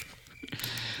fuck?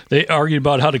 They argued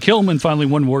about how to kill him, and finally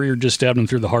one warrior just stabbed him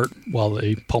through the heart while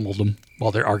they pummeled him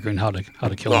while they're arguing how to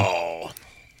kill him. Oh,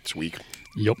 it's weak.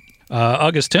 Yep.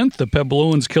 August 10th, the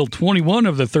Puebloans killed 21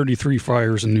 of the 33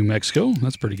 friars in New Mexico.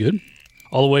 That's pretty good.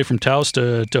 All the way from Taos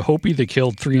to Hopi, they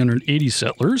killed 380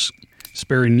 settlers,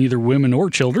 sparing neither women or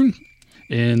children.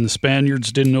 And the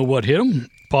Spaniards didn't know what hit them.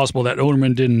 Possible that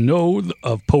Oderman didn't know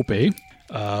of Pope,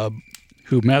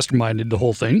 who masterminded the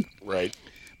whole thing. Right.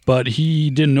 But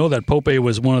he didn't know that Pope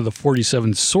was one of the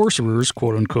 47 sorcerers,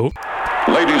 quote unquote,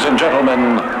 Ladies and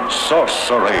gentlemen,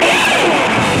 sorcery.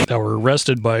 that were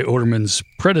arrested by Oderman's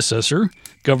predecessor,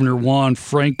 Governor Juan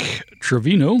Frank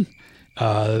Trevino.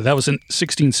 That was in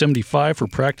 1675 for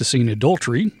practicing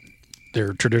adultery,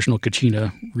 their traditional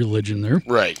Kachina religion there.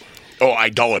 Right. Oh,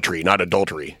 idolatry, not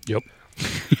adultery. Yep.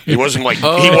 He wasn't like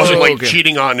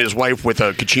cheating on his wife with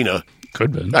a Kachina.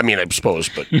 Could be. I mean, I suppose,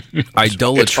 but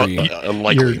idolatry. It's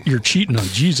unlikely. You're cheating on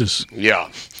Jesus.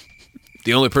 Yeah.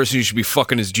 The only person you should be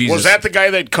fucking is Jesus. Was that the guy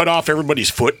that cut off everybody's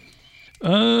foot?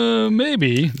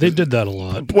 Maybe. They did that a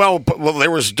lot. Well,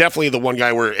 there was definitely the one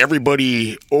guy where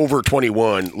everybody over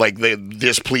 21, like they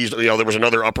displeased, there was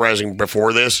another uprising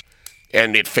before this,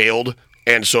 and it failed.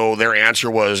 And so their answer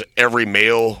was every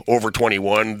male over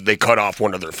 21, they cut off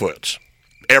one of their foots.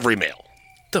 Every male.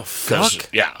 The fuck?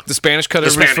 Yeah. The Spanish cut the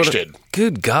everybody's Spanish foot? did.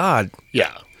 Good God.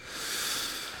 Yeah.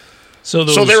 So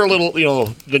they're a little,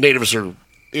 the natives are,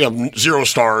 0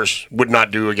 stars, would not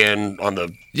do again on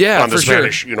the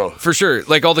Spanish, sure. For sure.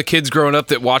 Like all the kids growing up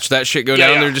that watch that shit go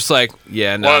down, they're just like,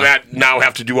 no. Well, that now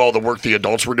have to do all the work the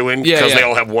adults were doing because they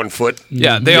all have one foot.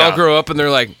 Yeah, they all grow up and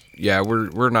they're like,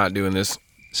 we're not doing this.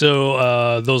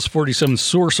 So those 47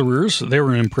 sorcerers, they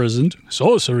were imprisoned.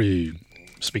 Sorcery.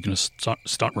 Speaking of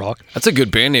stunt rock. That's a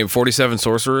good band name, 47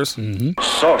 Sorcerers. Mm-hmm.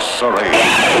 Sorcery.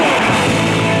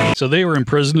 So they were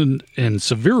imprisoned and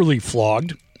severely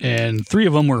flogged, and 3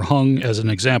 of them were hung as an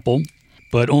example.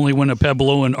 But only when a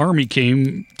Puebloan army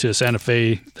came to Santa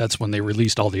Fe, that's when they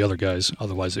released all the other guys.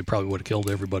 Otherwise, they probably would have killed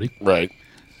everybody. Right.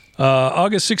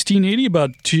 August 1680,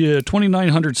 about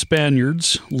 2,900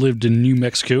 Spaniards lived in New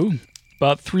Mexico.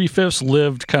 About 3/5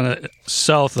 lived kind of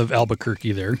south of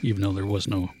Albuquerque there, even though there was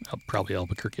no probably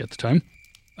Albuquerque at the time.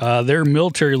 Their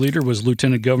military leader was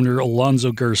Lieutenant Governor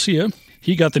Alonzo Garcia.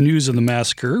 He got the news of the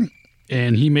massacre,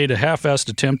 and he made a half-assed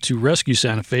attempt to rescue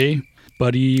Santa Fe,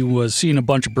 but he was seeing a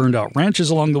bunch of burned-out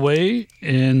ranches along the way,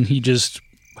 and he just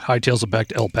hightails it back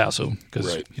to El Paso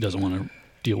because he doesn't want to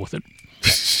deal with it.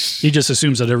 He just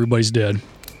assumes that everybody's dead.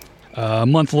 A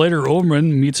month later,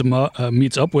 Oderman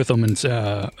meets up with him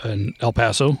in El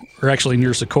Paso, or actually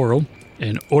near Socorro,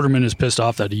 and Oderman is pissed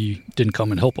off that he didn't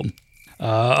come and help him.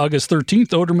 August 13th,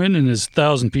 Oderman and his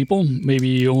 1,000 people,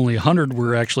 maybe only 100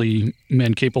 were actually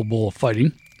men capable of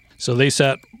fighting. So they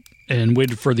sat and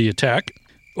waited for the attack.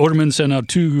 Oderman sent out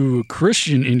 2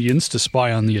 Christian Indians to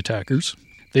spy on the attackers.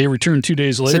 They returned 2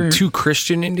 days later. 2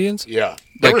 Christian Indians? Yeah.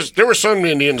 There were some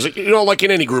Indians, like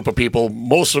in any group of people,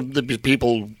 most of the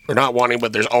people are not wanting,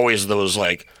 but there's always those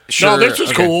like, no, this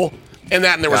is cool. And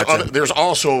there was there's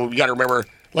also, you got to remember,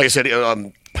 like I said,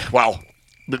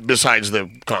 besides the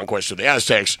conquest of the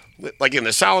Aztecs, like in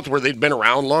the South where they'd been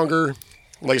around longer,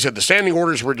 like I said, the standing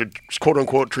orders were to quote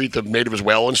unquote treat the native as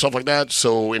well and stuff like that.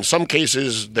 So in some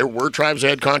cases, there were tribes they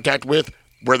had contact with,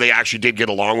 where they actually did get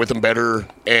along with them better,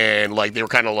 and like they were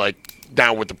kind of like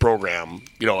down with the program,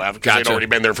 you know, because they'd already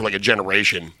been there for like a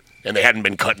generation, and they hadn't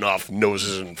been cutting off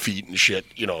noses and feet and shit,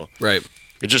 you know. Right.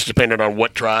 It just depended on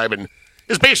what tribe, and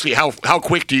it's basically how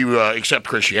quick do you accept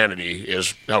Christianity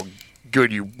is how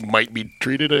good you might be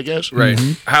treated, I guess. Right.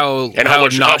 How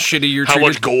much not shitty you're treated. How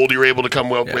much gold you're able to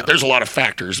come up with. There's a lot of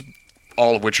factors,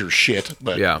 all of which are shit.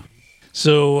 But yeah.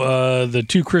 So the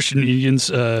two Christian Indians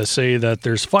say that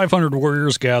there's 500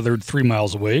 warriors gathered 3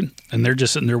 miles away, and they're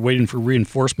just sitting there waiting for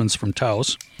reinforcements from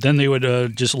Taos. Then they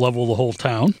would just level the whole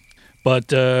town. But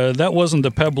that wasn't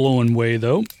the Puebloan way,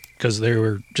 though, because they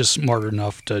were just smart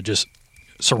enough to just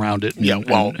surround it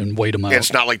and wait them out.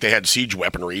 It's not like they had siege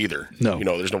weaponry either. No. You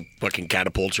know, there's no fucking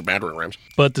catapults or battering rams.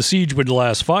 But the siege would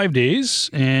last 5 days,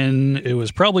 and it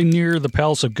was probably near the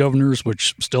Palace of Governors,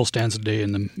 which still stands today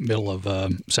in the middle of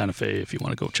Santa Fe, if you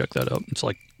want to go check that out. It's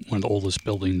like one of the oldest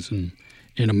buildings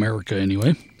in America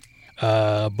anyway.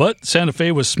 But Santa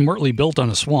Fe was smartly built on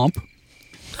a swamp.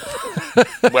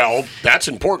 Well, that's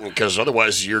important because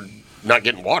otherwise you're not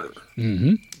getting water.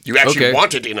 Mm-hmm. You actually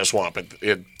want it in a swamp.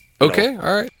 Okay,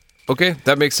 all right. Okay,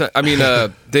 that makes sense. I mean,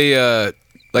 they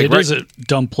like it is a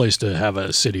dumb place to have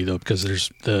a city though, because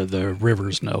there's the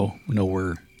rivers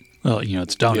nowhere. Well, you know,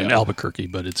 it's down in Albuquerque,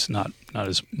 but it's not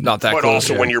that But close.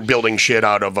 also, when you're building shit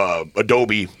out of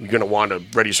adobe, you're going to want a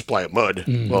ready supply of mud.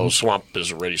 Mm-hmm. Well, swamp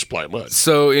is a ready supply of mud.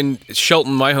 So in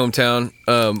Shelton, my hometown,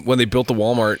 when they built the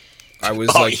Walmart, I was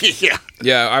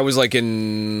I was like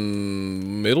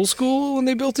in middle school when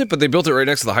they built it, but they built it right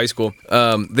next to the high school.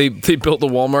 They built the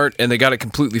Walmart and they got it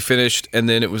completely finished, and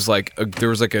then it was like there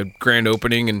was like a grand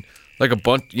opening and like a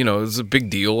bunch, you know, it was a big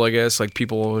deal, I guess. Like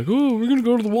people were like, oh, we're gonna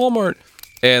go to the Walmart,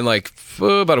 and like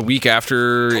about a week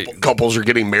after, couples are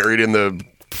getting married in the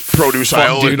produce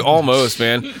aisle, dude, almost,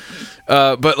 man.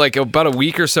 But like about a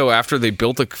week or so after they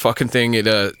built the fucking thing,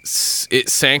 it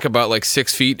sank about like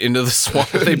 6 feet into the swamp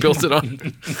they built it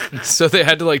on. So they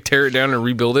had to like tear it down and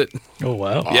rebuild it. Oh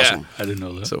wow! Yeah, awesome. I didn't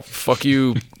know that. So fuck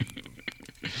you,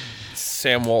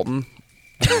 Sam Walton.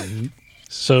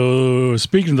 So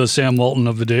speaking of the Sam Walton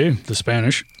of the day, the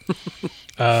Spanish.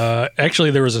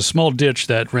 Actually, there was a small ditch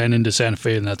that ran into Santa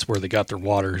Fe, and that's where they got their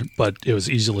water. But it was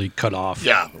easily cut off.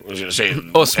 Yeah, I was gonna say.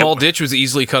 Oh, a small ditch was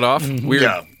easily cut off. Weird.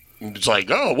 Yeah. It's like,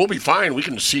 oh, we'll be fine. We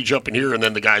can siege up in here. And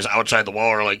then the guys outside the wall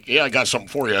are like, yeah, I got something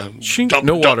for you.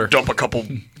 Water. Dump a couple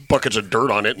buckets of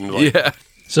dirt on it. And like, yeah.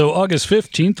 So August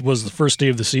 15th was the first day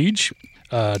of the siege.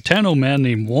 A Tano man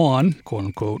named Juan, quote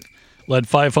unquote, led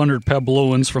 500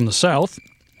 Puebloans from the south.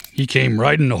 He came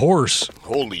riding a horse.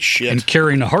 Holy shit. And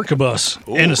carrying a harquebus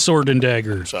and a sword and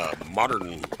dagger. It's a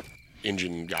modern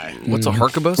engine guy. What's a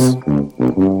harquebus? The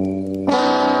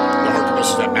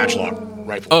harquebus is that matchlock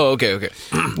rifle. Oh, okay.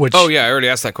 Oh, yeah, I already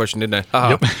asked that question, didn't I?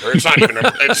 Yep. Or it's not even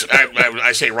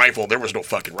I say rifle. There was no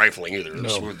fucking rifling either. It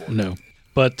was a smooth one. No.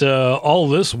 But all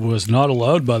this was not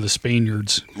allowed by the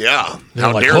Spaniards. Yeah.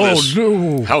 How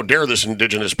dare this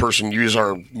indigenous person use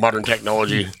our modern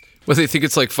technology? Well, they think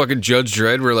it's like fucking Judge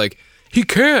Dredd, where like he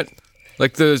can't,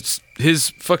 like his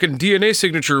fucking DNA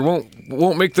signature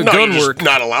won't make the gun you're work. Just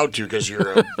not allowed to because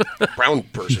you're a brown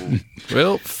person.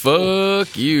 Well,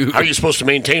 fuck you. How are you supposed to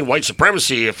maintain white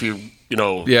supremacy if you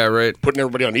know? Yeah, right. Putting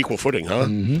everybody on equal footing, huh?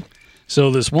 Mm-hmm.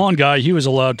 So this Juan guy, he was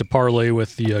allowed to parlay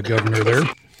with the governor there.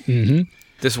 Mm-hmm.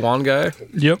 This Juan guy.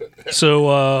 Yep.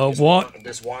 So Juan.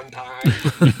 This one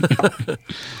time.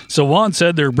 So Juan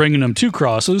said they're bringing him 2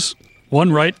 crosses,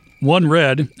 one white, one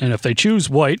red, and if they choose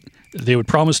white, they would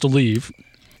promise to leave.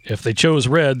 If they chose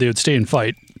red, they would stay and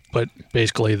fight. But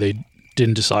basically, they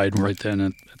didn't decide right then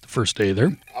at the first day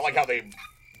there. I like how they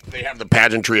have the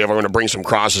pageantry of I'm going to bring some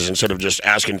crosses instead of just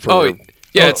asking for. Oh,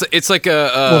 yeah, it's like a.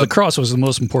 Well, the cross was the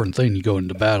most important thing. You go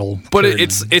into battle, but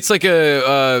it's like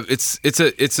a it's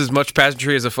as much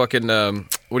pageantry as a fucking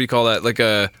what do you call that? Like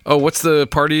what's the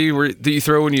party that you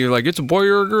throw when you're like it's a boy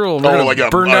or a girl? And we're gonna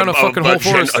burn down a fucking whole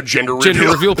forest. A gender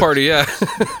reveal party. Yeah,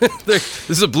 this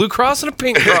is a blue cross and a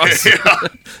pink cross.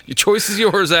 Your choice is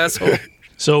yours, asshole.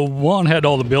 So Juan had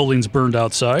all the buildings burned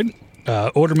outside.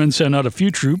 Orderman sent out a few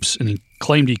troops, and he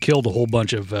claimed he killed a whole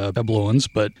bunch of Puebloans,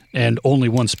 and only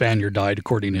one Spaniard died,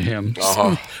 according to him.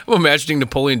 I'm imagining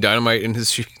Napoleon Dynamite in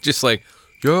his just like,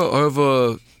 yeah, I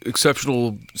have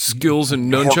exceptional skills in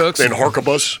nunchucks and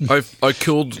harquebus. I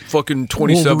killed fucking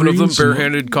 27 of them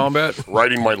barehanded combat,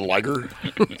 riding my liger.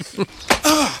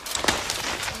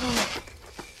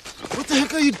 What the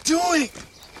heck are you doing?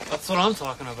 That's what I'm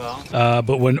talking about.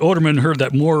 But when Orderman heard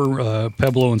that more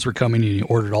Puebloans were coming, he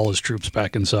ordered all his troops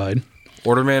back inside.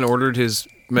 Orderman ordered his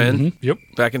men Yep.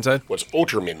 back inside? What's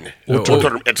Oterman?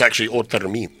 Oh. It's actually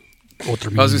Otermin.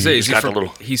 Otermin. I was gonna say, is he got from, the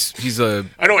little- he's a.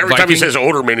 I know every Viking? time he says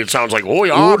Oderman, it sounds like, oh,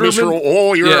 yeah, Oderman? Mr.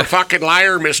 Oh, you're Yeah. a fucking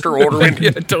liar, Mr. Oderman.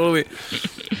 Yeah, totally.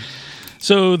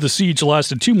 So the siege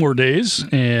lasted 2 more days,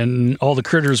 and all the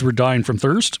critters were dying from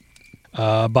thirst.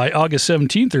 By August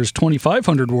 17th, there's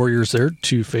 2,500 warriors there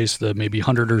to face the maybe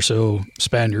 100 or so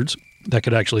Spaniards that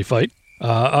could actually fight.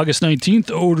 August 19th,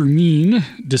 Odermin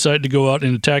decided to go out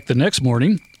and attack the next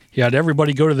morning. He had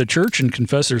everybody go to the church and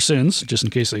confess their sins, just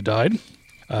in case they died.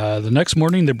 The next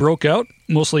morning, they broke out,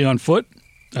 mostly on foot.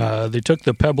 They took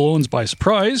the Puebloans by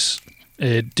surprise.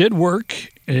 It did work,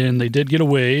 and they did get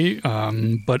away,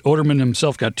 but Oderman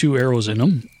himself got 2 arrows in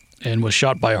him and was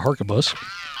shot by a harquebus,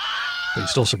 but he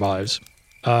still survives.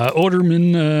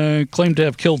 Oderman claimed to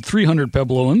have killed 300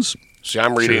 Puebloans. See,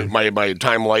 I'm reading my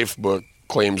Time Life book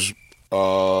claims,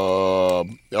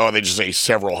 they just say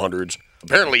several hundreds.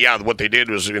 Apparently, yeah, what they did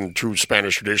was in true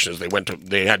Spanish tradition is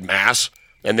they had mass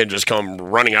and then just come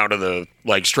running out of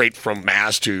straight from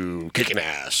mass to kicking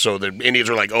ass. So the Indians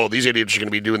are like, oh, these idiots are going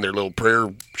to be doing their little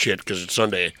prayer shit because it's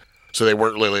Sunday. So they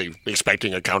weren't really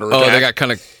expecting a counterattack. Oh, they got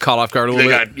kind of caught off guard a little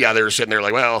bit? They were sitting there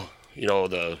like, well,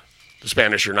 the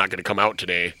Spanish are not going to come out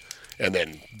today. And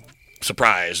then,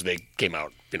 surprise, they came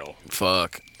out,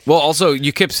 Fuck. Well, also,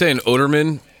 you kept saying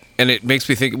Oderman, and it makes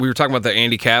me think, we were talking about the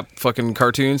Andy Capp fucking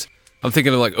cartoons. I'm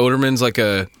thinking of like Oderman's like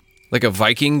a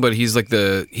Viking, but he's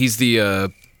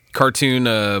the cartoon,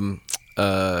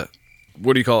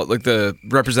 what do you call it? Like the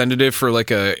representative for like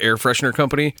a air freshener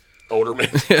company. Oderman.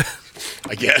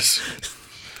 I guess.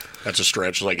 That's a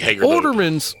stretch, like Hager.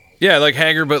 Oderman's. Yeah, like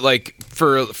Hager, but like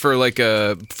for like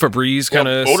a Febreze kind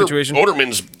of situation.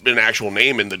 Oderman's an actual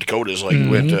name in the Dakotas. Like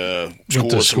went to school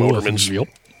with some Odermans. Yep.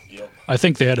 I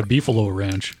think they had a beefalo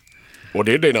ranch. Well,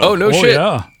 did they know? Oh, no shit.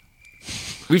 Yeah.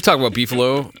 We've talked about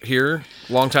beefalo here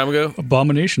a long time ago.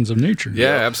 Abominations of nature.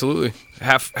 Yeah, absolutely.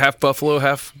 Half buffalo,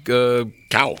 half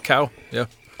cow. Cow. Yeah.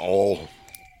 All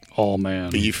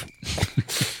man. Beef.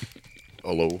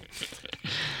 Hello.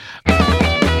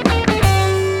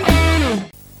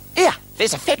 Here,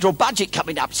 there's a federal budget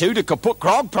coming up soon that could put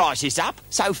grog prices up.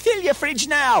 So fill your fridge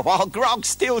now while grog's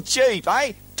still cheap,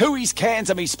 eh? Tooheys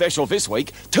cans are me special this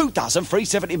week. 2 dozen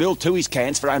 370ml Tooheys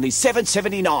cans for only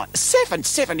 $7.79.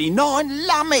 $7.79,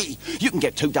 lummy! You can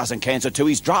get 2 dozen cans of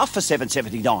Tooheys Draft for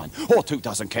 $7.79, or 2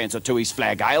 dozen cans of Tooheys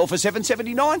Flag Ale for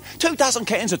 $7.79, 2 dozen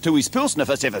cans of Tooheys Pilsner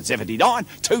for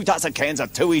 $7.79, 2 dozen cans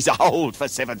of Tooheys Old for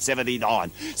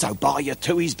 $7.79. So buy your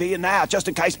Tooheys beer now, just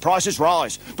in case prices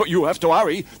rise. But you have to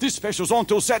hurry. This special's on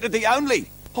till Saturday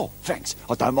only. Oh, thanks.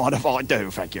 I don't mind if I do,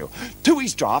 thank you.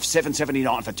 Tooheys Draft,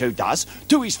 $7.79 for 2 does.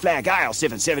 Tooheys Flag Ale,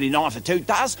 $7.79 for 2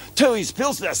 does. Tooheys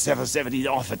Pilsner,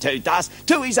 $7.79 for 2 does.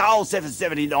 Tooheys Old,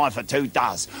 $7.79 for 2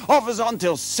 does. Offers on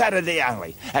till Saturday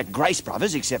only. At Grace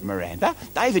Brothers, except Miranda.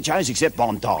 David Jones, except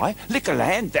Bondi.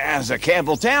 Liquorland, Downs of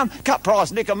Campbelltown. Cut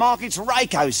Price Liquor Markets,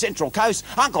 Rayco, Central Coast.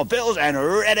 Uncle Bill's and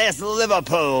Red S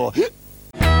Liverpool.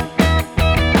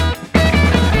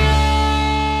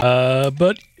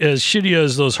 But as shitty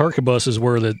as those harquebuses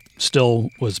were, that still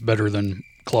was better than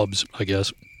clubs, I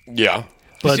guess. Yeah.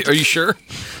 But are you sure?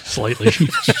 Slightly.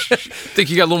 Think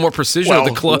you got a little more precision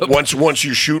with the club. Once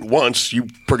you shoot once, you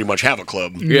pretty much have a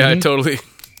club. Yeah, totally.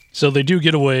 So they do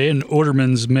get away, and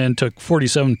Oderman's men took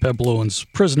 47 Puebloans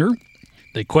prisoner.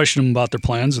 They questioned them about their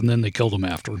plans, and then they killed them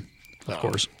after, of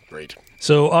course. Great.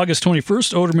 So August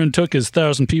 21st, Oderman took his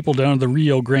 1,000 people down to the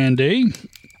Rio Grande.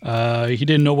 He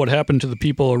didn't know what happened to the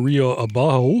people of Rio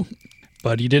Abajo,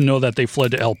 but he didn't know that they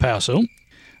fled to El Paso.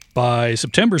 By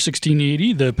September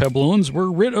 1680, the Puebloans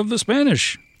were rid of the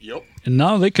Spanish. Yep. And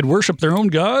now they could worship their own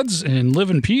gods and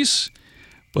live in peace,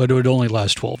 but it would only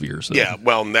last 12 years. Though. Yeah,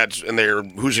 well, and they're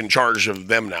who's in charge of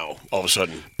them now, all of a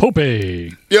sudden? Pope.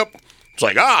 Yep. It's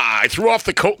like, I threw off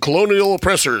the colonial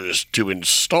oppressors to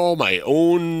install my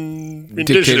own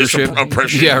indigenous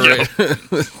oppression. Yeah, right.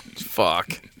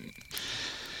 Fuck.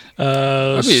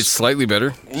 I mean, it's slightly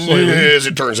better. As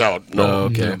it turns out. No. Oh,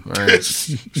 okay. All right.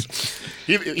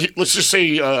 Let's just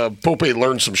say Pope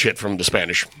learned some shit from the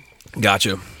Spanish.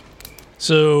 Gotcha.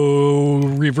 So,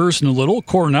 reversing a little,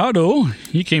 Coronado,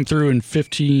 he came through in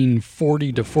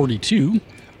 1540 to 42.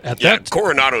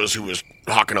 Coronado's who was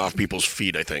hawking off people's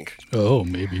feet, I think. Oh,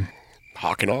 maybe.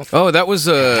 Hawking off? Oh, that was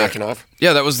hawking off.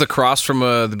 Yeah, that was the cross from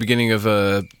the beginning of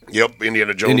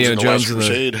Indiana Jones and the Last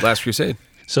Crusade. Last Crusade.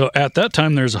 So at that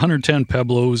time, there's 110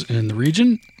 Pueblos in the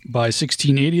region. By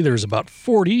 1680, there's about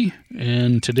 40,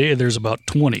 and today there's about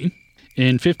 20.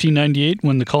 In 1598,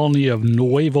 when the colony of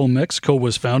Nuevo Mexico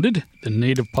was founded, the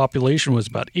native population was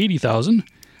about 80,000.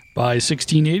 By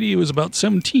 1680, it was about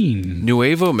 17.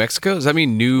 Nuevo Mexico? Does that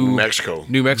mean New Mexico?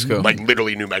 New Mexico. Like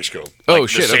literally New Mexico. Oh, like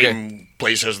shit, the same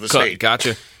place as the state.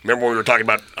 Gotcha. Remember when we were talking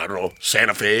about, I don't know,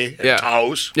 Santa Fe and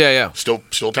Taos? Yeah.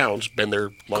 Still towns. Been there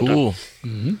a long Cool. time.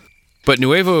 Mm-hmm. But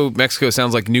Nuevo Mexico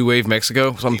sounds like New Wave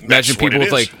Mexico. So imagine people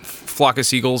with like flock of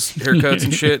seagulls haircuts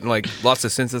and shit, and like lots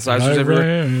of synthesizers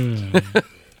everywhere.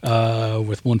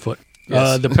 With 1 foot.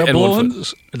 Yes. The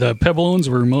Puebloans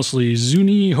were mostly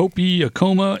Zuni, Hopi,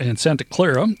 Acoma, and Santa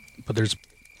Clara. But there's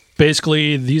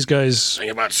basically these guys.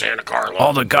 Sing about Santa Carla.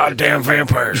 All the goddamn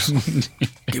vampires.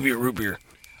 Give me a root beer.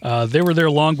 They were there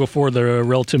long before the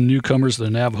relative newcomers, the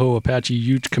Navajo, Apache,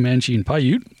 Ute, Comanche, and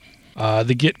Paiute.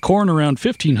 They get corn around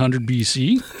 1500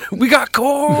 BC. We got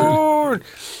corn!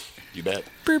 You bet.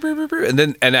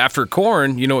 And after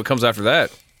corn, you know what comes after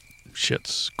that?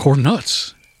 Shit's corn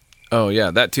nuts. Oh,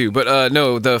 yeah, that too. But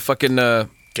no, the fucking...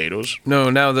 potatoes? No,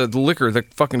 now the liquor, the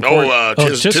fucking corn.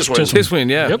 Tiswin,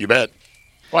 yeah. Yep. You bet.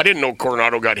 Well, I didn't know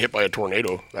Coronado got hit by a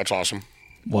tornado. That's awesome.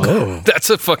 Whoa. That's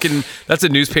a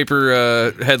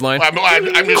newspaper headline. I'm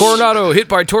just, Coronado hit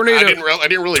by tornado. I didn't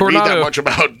really read that much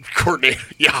about Coronado.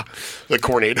 Yeah, the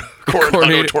Coronado.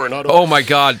 Tornado. Oh my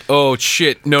God. Oh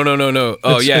shit. No.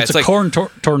 Oh it's a like corn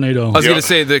tornado. I was gonna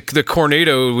say the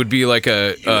Cornado would be like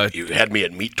a. You had me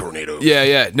at meat tornado.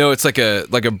 Yeah. No, it's like a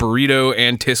burrito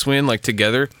and Tiswin like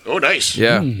together. Oh, nice.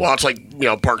 Yeah. Well, it's like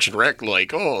Parks and Rec. Like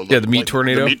the meat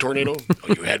tornado. The meat tornado.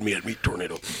 Oh, you had me at meat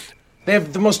tornado. They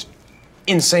have the most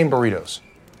insane burritos.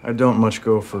 I don't much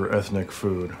go for ethnic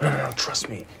food. No, trust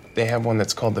me. They have one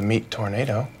that's called the Meat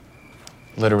Tornado.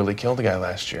 Literally killed a guy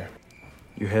last year.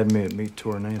 You had me at Meat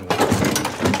Tornado.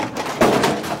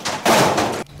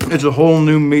 It's a whole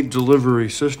new meat delivery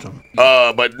system.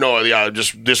 But no, yeah,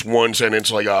 just this one sentence,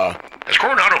 like, as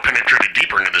Coronado penetrated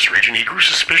deeper into this region, he grew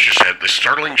suspicious at the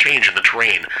startling change in the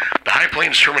terrain. The high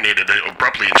plains terminated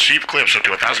abruptly in steep cliffs up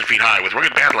to 1,000 feet high, with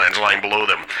rugged badlands lying below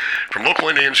them. From local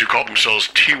Indians who called themselves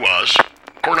Tiwas,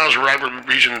 Coronado's arrival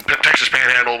region, Texas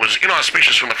Panhandle, was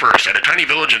inauspicious from the first. At a tiny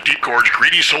village in Deep Gorge,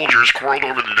 greedy soldiers quarreled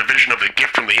over the division of the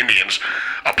gift from the Indians,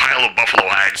 a pile of buffalo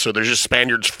hides. So there's just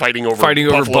Spaniards fighting over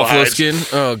buffalo hides. Skin.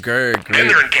 Oh, great. And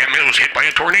their encampment was hit by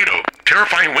a tornado.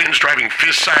 Terrifying winds driving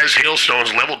fist-sized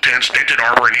hailstones leveled tents, dented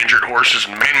armor, and injured horses,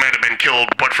 and men might have been killed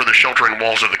but for the sheltering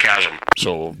walls of the chasm.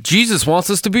 So Jesus wants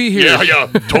us to be here. Yeah,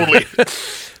 totally.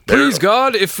 Please,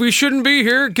 God, if we shouldn't be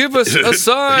here, give us a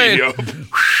sign.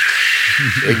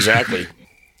 Exactly.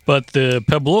 But the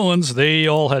Puebloans, they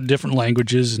all had different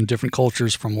languages and different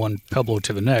cultures from one Pueblo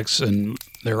to the next, and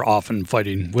they're often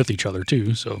fighting with each other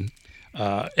too. So,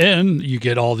 and you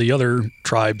get all the other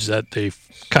tribes that they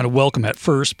kind of welcome at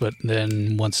first, but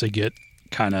then once they get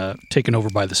kind of taken over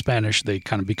by the Spanish, they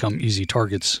kind of become easy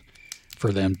targets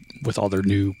for them with all their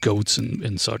new goats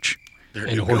and such.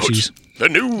 And horses. The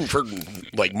new for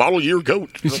like model year goat.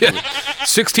 Yeah.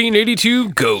 1682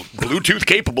 goat. Bluetooth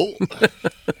capable.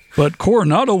 But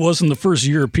Coronado wasn't the first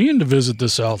European to visit the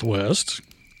Southwest.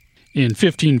 In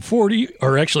 1540,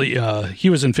 or actually he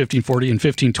was in 1540. In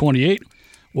 1528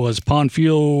 was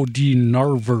Panfilo de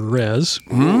Narvaez.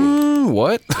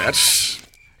 What?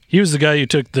 He was the guy who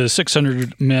took the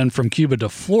 600 men from Cuba to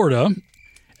Florida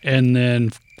and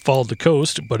then followed the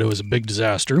coast, but it was a big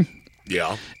disaster.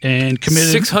 Yeah. And committed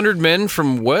 600 men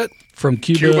from what? From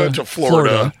Cuba to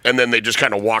Florida, and then they just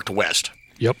kind of walked west.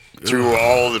 Yep. Through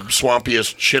all the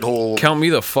swampiest shithole. Count me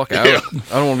the fuck out. Yeah.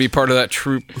 I don't want to be part of that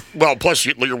troop. Well, plus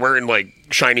you're wearing like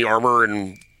shiny armor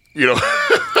and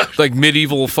like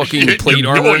medieval fucking plate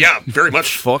armor. Oh yeah, very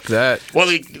much. Fuck that. Well,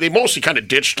 they mostly kind of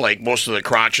ditched like most of the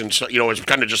crotch and so, it's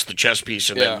kind of just the chest piece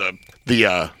and then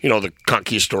the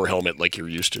conquistador helmet like you're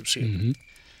used to seeing. Mm-hmm.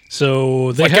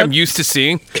 So they I'm used to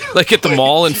seeing, like at the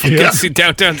mall in fucking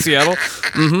downtown Seattle.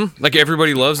 Mm-hmm. Like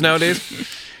everybody loves nowadays.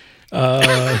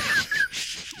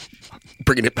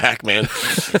 Bringing it back, man.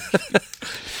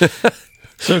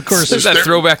 So of course, that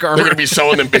throwback armor. They're going to be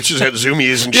selling them bitches at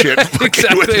Zoomies and shit.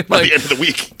 Exactly. By the end of the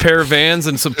week, pair of Vans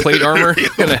and some plate armor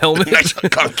and a helmet. Nice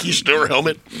conquistador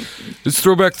helmet. It's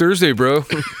Throwback Thursday, bro.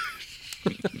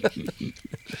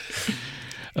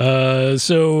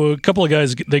 So a couple of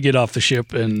guys, they get off the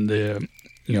ship and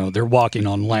they're walking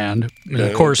on land. And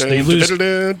of course, they lose.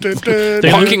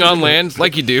 Walking on land,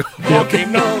 like you do.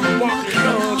 Walking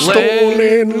on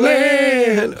stolen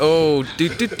land. Oh,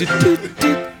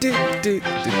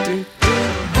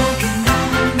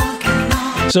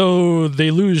 So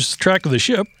they lose track of the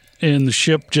ship, and the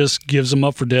ship just gives them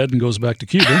up for dead and goes back to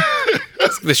Cuba.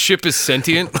 The ship is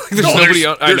sentient. Like there's nobody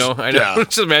on. I know. Yeah.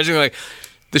 Just imagining like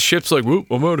The ship's like, whoop,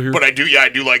 I'm out of here. But I do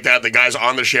like that. The guys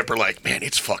on the ship are like, man,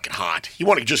 it's fucking hot. You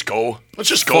want to just go? Let's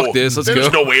just go. Fuck this, let's There's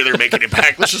go. no way they're making it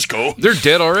back. Let's just go. They're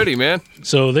dead already, man.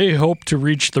 So they hope to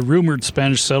reach the rumored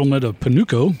Spanish settlement of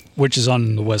Panuco, which is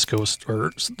on the west coast,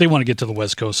 or they want to get to the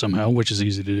west coast somehow, which is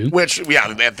easy to do. Which, yeah,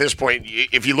 at this point,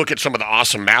 if you look at some of the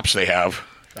awesome maps they have,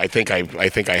 I think I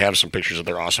have some pictures of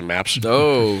their awesome maps.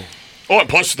 Oh, and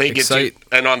plus they get to,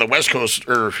 and on the west coast,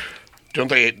 or don't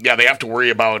they? Yeah, they have to worry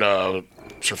about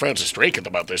Sir Francis Drake at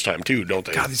about this time too, don't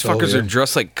they? God, these fuckers are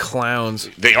dressed like clowns.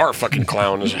 They are fucking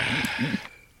clowns.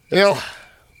 Well,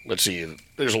 let's see.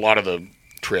 There's a lot of the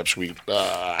trips we.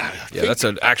 Yeah, that's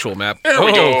an actual map. There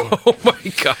we go. Oh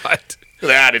my god.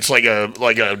 That it's like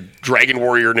a Dragon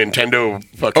Warrior Nintendo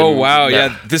fucking. Oh wow, map.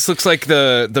 yeah. This looks like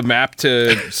the map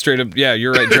to straight up. Yeah,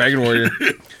 you're right, Dragon Warrior.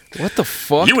 What the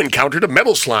fuck? You encountered a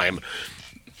metal slime.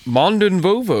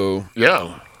 Mondonvovo.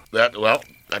 Yeah,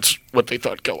 that's what they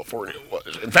thought California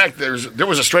was. In fact, there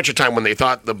was a stretch of time when they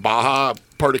thought the Baja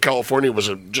part of California was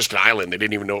just an island. They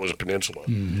didn't even know it was a peninsula,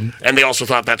 and they also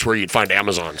thought that's where you'd find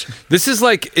Amazons. This is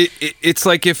like it's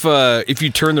like if you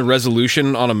turn the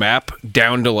resolution on a map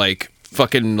down to like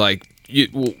fucking like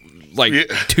 2,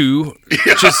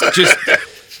 just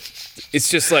it's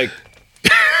just like.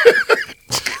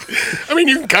 I mean,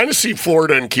 you can kind of see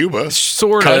Florida and Cuba.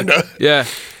 Sort of. Kinda. Yeah.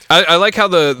 I like how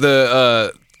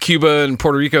the Cuba and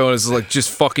Puerto Rico is like just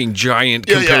fucking giant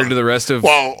compared to the rest of.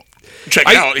 Well, check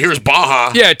out. Here's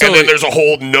Baja. Yeah, totally. And then there's a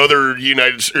whole another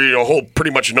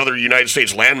pretty much another United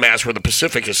States landmass where the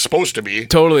Pacific is supposed to be.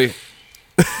 Totally.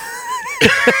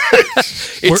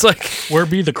 It's like where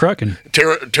be the Kraken?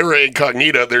 Terra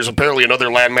Incognita. There's apparently another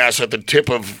landmass at the tip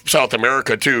of South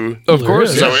America too. Of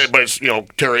course, so but it's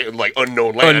Terra like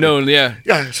unknown land. Unknown, yeah.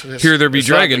 Yeah. Here there be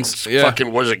dragons. Like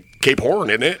fucking was it Cape Horn,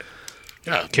 isn't it?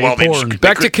 Yeah. Cape Horn.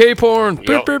 Back to Cape Horn.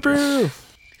 Yep.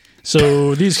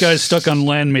 So these guys stuck on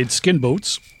land-made skin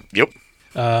boats. Yep.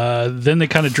 Then they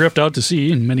kind of drift out to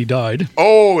sea, and many died.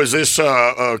 Oh, is this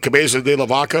Cabeza de la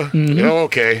Vaca? Mhm. Oh,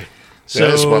 okay. So,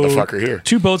 this motherfucker here.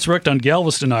 2 boats wrecked on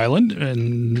Galveston Island,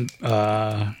 and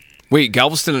wait,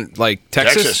 Galveston, like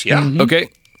Texas? Texas, yeah. Mhm. Okay.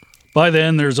 By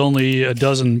then, there's only a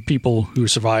dozen people who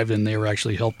survived, and they were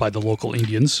actually helped by the local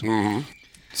Indians. Mm-hmm.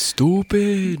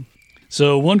 Stupid.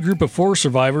 So one group of 4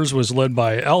 survivors was led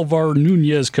by Alvar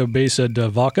Nunez Cabeza de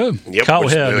Vaca, Yep,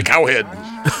 Cowhead. the Cowhead.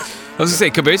 I was gonna say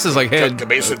Cabeza's like head.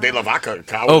 Cabeza de la Vaca.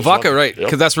 Cow Oh, is Vaca, up. right?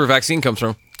 Because Yep. that's where vaccine comes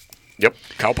from. Yep,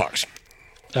 cowpox.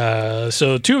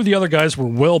 So 2 of the other guys were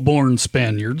well-born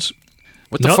Spaniards.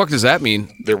 What the fuck does that mean?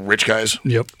 They're rich guys.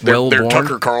 Yep. They're Well-born?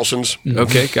 Tucker Carlsons.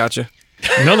 Okay, gotcha.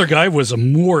 Another guy was a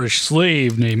Moorish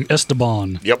slave named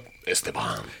Esteban. Yep,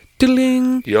 Esteban.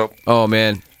 Diddling. Yep. Oh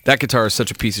man, that guitar is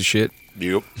such a piece of shit.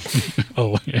 Yep.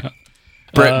 Oh yeah.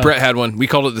 Brett had one. We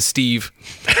called it the Steve.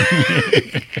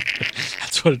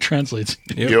 That's what it translates.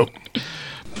 Yep.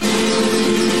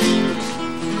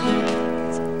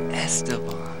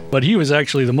 Esteban. But he was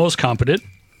actually the most competent,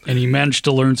 and he managed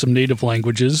to learn some native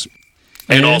languages.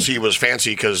 And also he was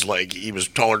fancy because like he was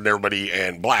taller than everybody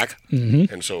and black,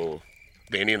 Mhm. and so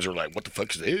the Indians were like, "What the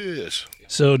fuck is this?"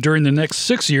 So during the next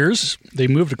 6 years, they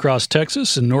moved across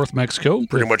Texas and North Mexico.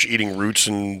 Pretty much eating roots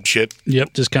and shit.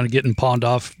 Yep, just kind of getting pawned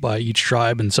off by each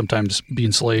tribe and sometimes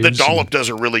being slaves. The Dollop does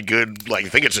a really good, like I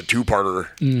think it's a 2-parter,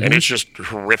 Mhm. and it's just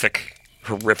horrific,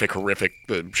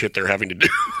 the shit they're having to do.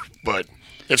 But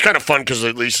it's kind of fun because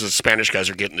at least the Spanish guys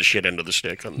are getting the shit end of the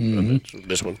stick on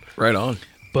this one. Right on.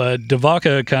 But De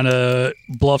Vaca kind of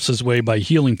bluffs his way by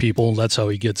healing people. That's how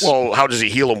he gets. Well, how does he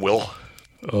heal them, Will?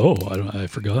 Oh, I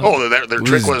forgot. Oh, their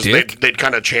trick was dick? they'd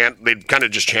kind of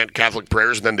just chant Catholic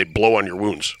prayers, and then they'd blow on your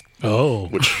wounds. Oh.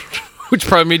 Which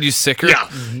probably made you sicker. Yeah.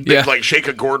 They'd like shake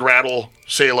a gourd rattle,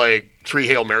 say like 3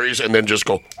 Hail Marys, and then just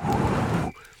go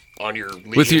on your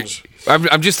lesions. With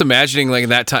your, I'm just imagining like in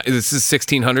that time. This is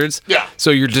 1600s. Yeah. So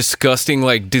your disgusting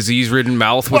like disease-ridden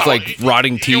mouth with Well, like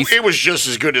rotting teeth. It was just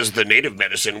as good as the native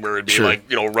medicine, where it'd be Sure. like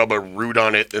rub a root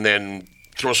on it and then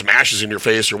throw some ashes in your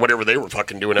face or whatever they were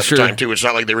fucking doing at Sure. the time too. It's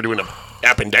not like they were doing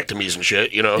appendectomes and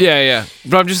shit, you know. Yeah.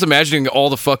 But I'm just imagining all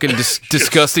the fucking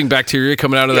disgusting bacteria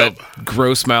coming out of that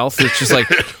gross mouth. It's just like,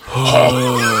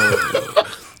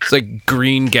 it's like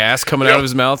green gas coming out of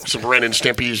his mouth. Some Ren and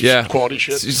Stimpy's quality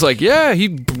shit. He's like, yeah, he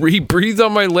breathed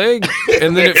on my leg,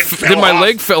 and then then my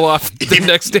leg fell off the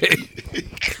next day.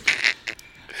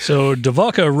 So De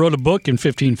Vaca wrote a book in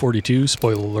 1542.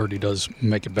 Spoiler alert, he does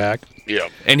make it back. Yeah.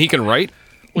 And he can write?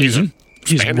 He's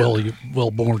Spaniard.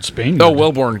 well-born Spaniard. Oh,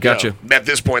 well-born. Gotcha. Yeah. At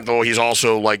this point, though, he's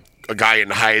also like a guy in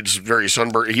hides, very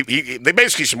sunburned. They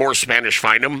basically some more Spanish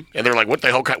find him, and they're like, "What the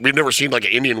hell? We've never seen like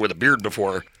an Indian with a beard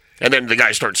before." And then the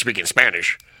guy starts speaking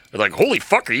Spanish. They're like, holy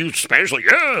fuck, are you Spanish? Like,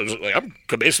 yeah. Like, I'm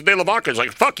Cabeza de la Vaca. It's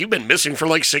like, fuck, you've been missing for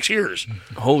like 6 years.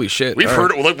 Holy shit. We've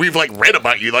heard it. We've like read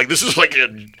about you. Like, this is like a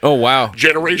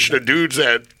generation of dudes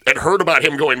that had heard about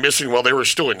him going missing while they were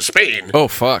still in Spain. Oh,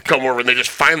 fuck. Come over and they just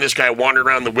find this guy wandering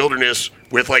around the wilderness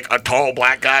with like a tall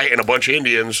black guy and a bunch of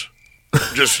Indians.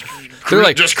 Just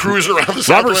cruising around the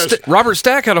Southwest. Robert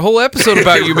Stack had a whole episode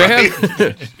about you, man.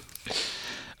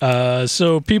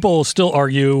 So people still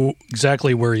argue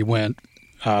exactly where he went,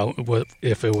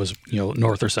 if it was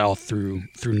north or south through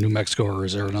New Mexico or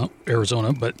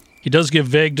Arizona. But he does give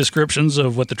vague descriptions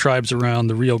of what the tribes around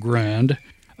the Rio Grande.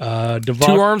 2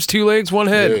 arms, 2 legs, 1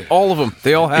 head. Yeah. All of them.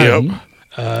 They all have them.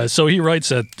 So he writes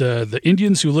that the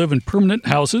Indians who live in permanent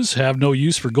houses have no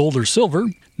use for gold or silver,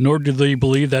 nor do they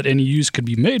believe that any use could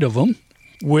be made of them,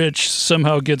 which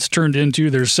somehow gets turned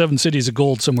into there's 7 cities of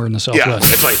gold somewhere in the Southwest. Yeah,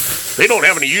 it's like they don't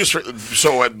have any use for.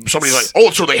 So somebody's like, oh,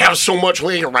 so they have so much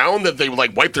laying around that they would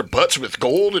like wipe their butts with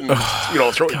gold and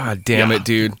throw it. God damn it,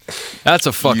 dude. That's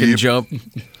a fucking jump.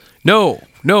 No.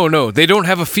 They don't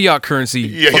have a fiat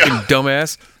currency, fucking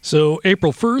dumbass. So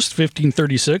April 1st,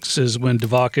 1536 is when de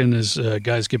Vaca and his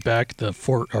guys get back, the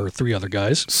 3 other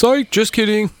guys. Psych, just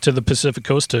kidding. To the Pacific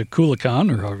coast to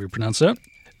Culiacan, or however you pronounce that.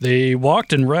 They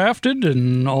walked and rafted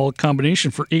and all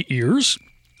combination for 8 years.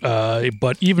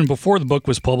 But even before the book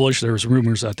was published, there was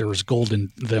rumors that there was gold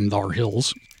in them thar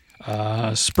hills.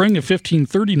 Spring of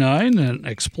 1539, an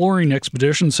exploring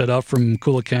expedition set out from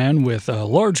Culiacan with a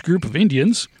large group of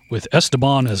Indians with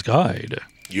Esteban as guide.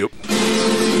 Yep.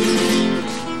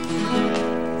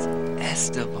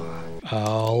 Esteban.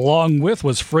 Along with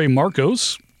was Fray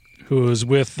Marcos, who was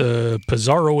with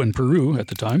Pizarro in Peru at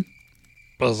the time.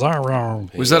 Pizarro.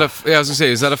 Was that I was going to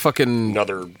say, is that a fucking...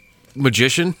 Another...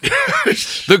 magician?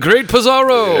 The Great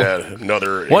Pizarro. Yeah,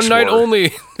 another One night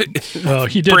only.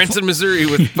 He did Branson, Missouri,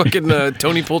 with fucking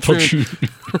Tony Poltroon.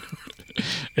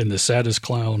 And the saddest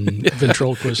clown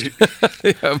ventriloquist.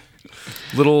 Yeah.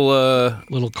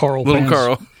 Little Carl.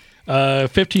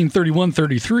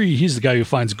 1531-33, he's the guy who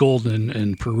finds gold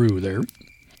in Peru there.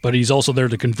 But he's also there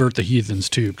to convert the heathens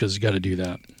too, because you got to do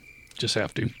that. Just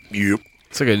have to. Yep.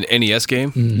 It's like an NES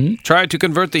game. Mm-hmm. Try to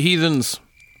convert the heathens.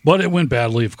 But it went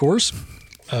badly, of course.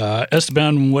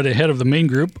 Esteban went ahead of the main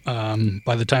group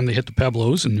by the time they hit the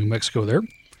Pueblos in New Mexico there.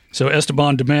 So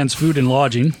Esteban demands food and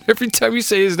lodging. Every time you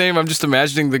say his name, I'm just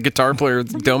imagining the guitar player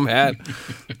with the dumb hat.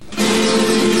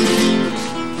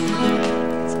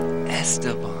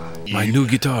 Esteban. My new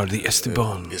guitar, the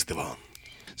Esteban.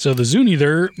 So the Zuni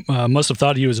there must have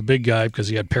thought he was a big guy because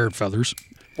he had parrot feathers.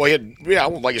 Well, he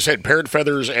had, like I said, parrot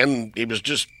feathers, and he was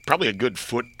just probably a good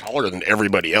foot taller than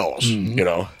everybody else,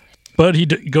 But he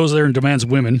goes there and demands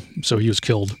women, so he was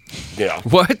killed. Yeah.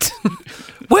 What?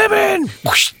 Women!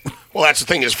 Well, that's the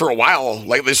thing is, for a while,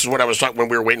 like this is what I was talking when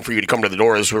we were waiting for you to come to the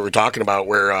door. This is what we were talking about,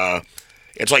 where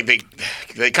it's like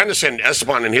they kind of send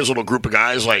Esteban and his little group of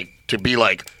guys like to be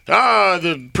like,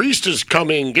 the priest is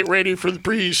coming, get ready for the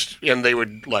priest, and they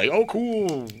would like, oh,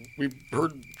 cool, we've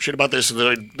heard shit about this,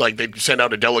 and they'd send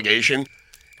out a delegation,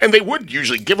 and they would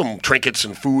usually give them trinkets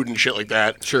and food and shit like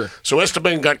that. Sure. So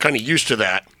Esteban got kind of used to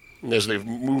that, and as they've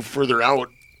moved further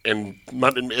out, and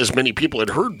not as many people had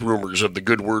heard rumors of the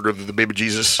good word of the baby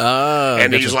Jesus.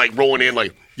 And he's like rolling in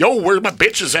like, yo, where's my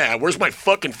bitches at? Where's my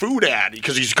fucking food at?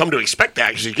 Because he's come to expect that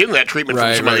because he's getting that treatment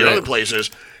from some of the other places.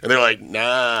 And they're like,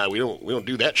 nah, we don't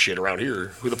do that shit around here.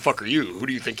 Who the fuck are you? Who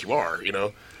do you think you are?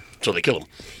 So they kill him.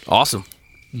 Awesome.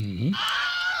 Mm-hmm.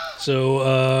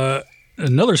 So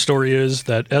another story is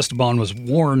that Esteban was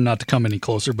warned not to come any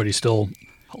closer, but he still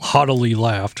haughtily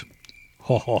laughed.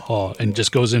 Ha, ha, ha, and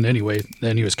just goes in anyway.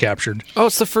 Then he was captured. Oh,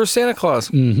 it's the first Santa Claus.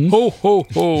 Mm-hmm. Ho, ho,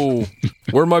 ho.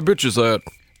 Where my bitches at?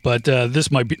 But this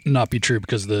might not be true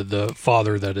because the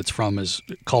father that it's from is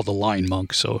called the Lion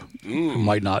Monk, so it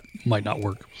might not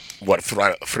work. What,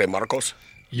 Fray Marcos?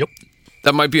 Yep.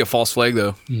 That might be a false flag,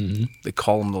 though. Mm-hmm. They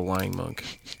call him the Lion Monk.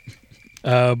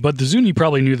 But the Zuni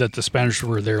probably knew that the Spanish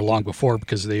were there long before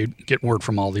because they get word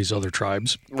from all these other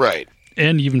tribes. Right.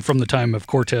 And even from the time of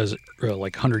Cortez,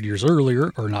 like 100 years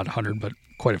earlier, or not 100, but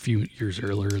quite a few years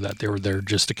earlier, that they were there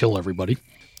just to kill everybody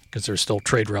because there's still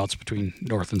trade routes between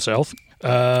north and south.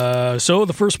 So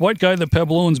the first white guy that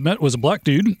Puebloans met was a black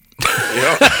dude.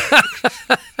 Yeah.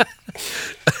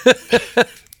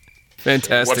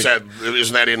 Fantastic. What's that?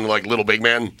 Isn't that in like Little Big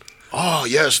Man? Oh,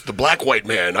 yes, the black white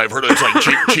man. I've heard it's like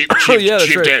Chief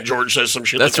right. Dan George says some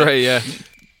shit that's like that. Right, yeah.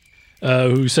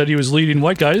 Who said he was leading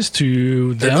white guys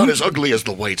to them. They're not as ugly as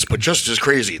the whites, but just as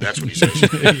crazy. That's what he says.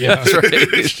 Yeah, that's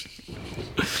right.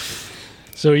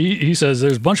 So he says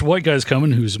there's a bunch of white guys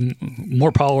coming who's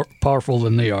more powerful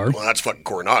than they are. Well, that's fucking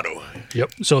Coronado.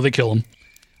 Yep. So they kill him.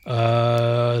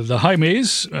 The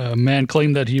Jaimes, a man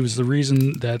claimed that he was the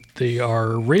reason that they are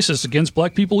racist against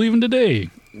black people even today.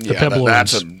 The Puebloans.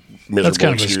 That's a miserable That's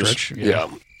kind excuse. of a stretch. Yeah.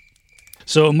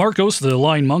 So Marcos, the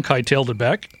lying monk, hightailed it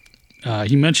back.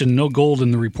 He mentioned no gold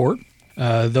in the report,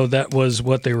 though that was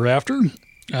what they were after.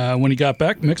 When he got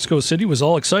back, Mexico City was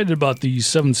all excited about the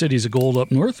 7 cities of gold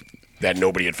up north. That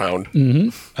nobody had found.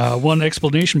 One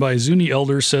explanation by a Zuni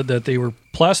elder said that they were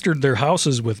plastered their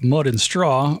houses with mud and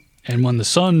straw, and when the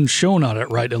sun shone on it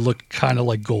right, it looked kind of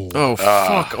like gold. Oh,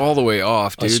 fuck all the way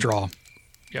off, dude. A straw.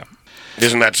 Yeah.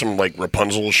 Isn't that some like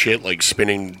Rapunzel shit, like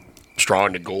spinning straw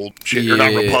into gold shit? Or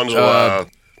not Rapunzel,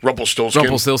 Rumpelstiltskin.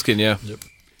 Rumpelstiltskin, yeah. Yep.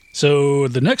 So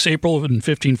the next April in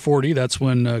 1540, that's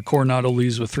when Coronado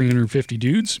leaves with 350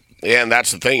 dudes. Yeah, and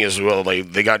that's the thing is, well,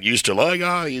 they got used to like,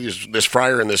 this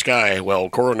friar and this guy. Well,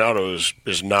 Coronado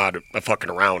is not a fucking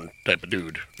around type of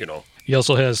dude, you know. He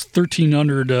also has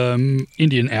 1,300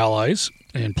 Indian allies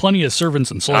and plenty of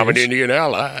servants and slaves. I'm an Indian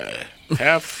ally.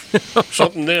 Half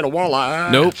something in a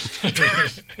walleye. Nope.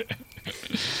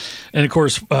 And, of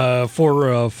course,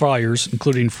 4 friars,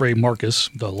 including Fray Marcos,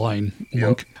 the lying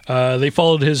monk. They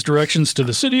followed his directions to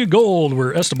the City of Gold,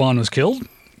 where Esteban was killed.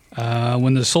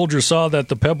 When the soldiers saw that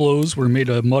the Pueblos were made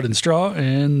of mud and straw,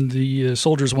 and the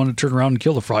soldiers wanted to turn around and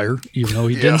kill the friar, even though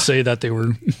he didn't say that they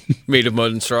were made of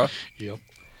mud and straw. Yep.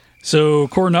 So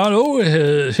Coronado,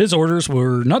 his orders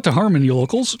were not to harm any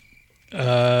locals,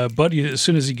 but as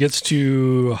soon as he gets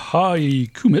to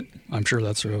Haikumit, I'm sure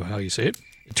that's how you say it,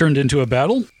 it turned into a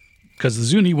battle because the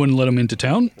Zuni wouldn't let him into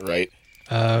town. Right.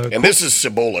 And this is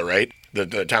Cibola, right?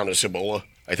 The town of Cibola,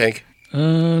 I think.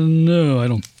 No, I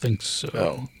don't think so.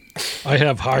 Oh. I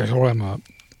have Ham.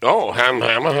 Oh, Ham.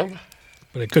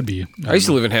 But it could be. I used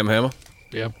to live in Ham.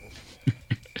 Yeah.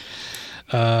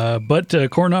 But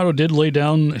Coronado did lay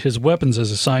down his weapons as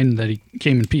a sign that he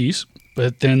came in peace.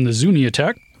 But then the Zuni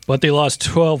attacked. But they lost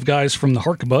 12 guys from the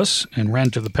harquebus and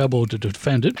ran to the Pueblo to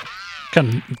defend it.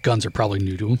 Kind of guns are probably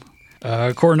new to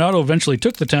him. Coronado eventually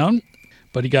took the town,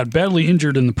 but he got badly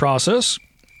injured in the process.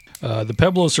 The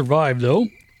Pueblo survived, though.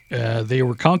 They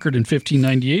were conquered in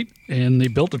 1598, and they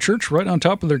built a church right on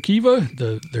top of their kiva,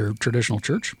 their traditional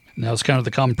church. And that was kind of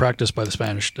the common practice by the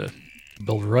Spanish to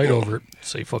build right over it,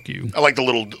 say "fuck you." I like the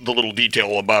little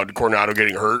detail about Coronado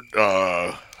getting hurt.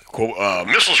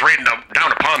 Missiles rained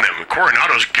down upon them.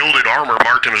 Coronado's gilded armor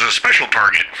marked him as a special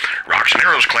target. Rocks and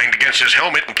arrows clanged against his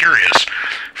helmet and cuirass.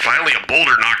 Finally, a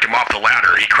boulder knocked him off the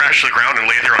ladder. He crashed to the ground and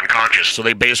lay there unconscious. So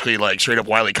they basically like straight up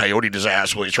Wile E. Coyote'd his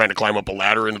ass while he's trying to climb up a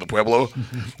ladder into the Pueblo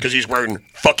because he's wearing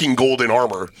fucking golden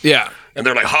armor. Yeah. And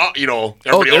they're like,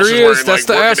 everybody else is wearing like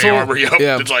working armor. Yep.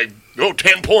 Yeah. It's like,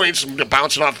 10 points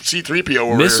bouncing off C-3PO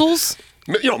over missiles?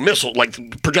 Here. Missile,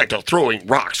 like projectile throwing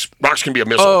rocks. Rocks can be a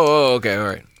missile. Oh, okay, all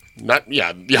right.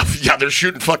 Yeah, they're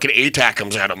shooting fucking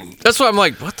ATACMs at him. That's why I'm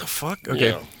like, what the fuck?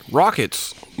 Okay. Yeah.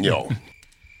 Rockets.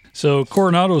 So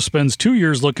Coronado spends 2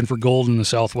 years looking for gold in the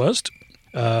Southwest.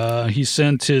 He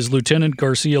sent his lieutenant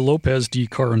Garcia Lopez de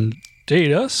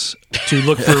Cardenas to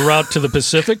look for a route to the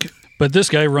Pacific, but this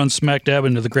guy runs smack dab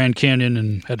into the Grand Canyon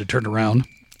and had to turn around.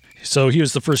 So he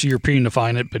was the first European to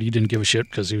find it, but he didn't give a shit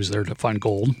because he was there to find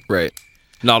gold. Right.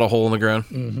 Not a hole in the ground.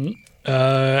 Mm-hmm.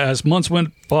 As months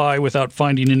went by without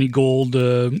finding any gold,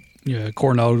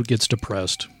 Coronado gets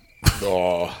depressed.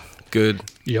 Oh, good.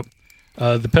 Yep.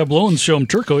 The Puebloans show him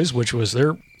turquoise, which was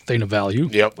their thing of value.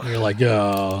 Yep. They're like,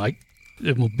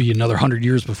 it will be another 100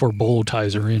 years before bolo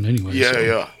ties are in anyway.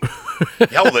 Yeah.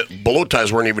 Hell, the bolo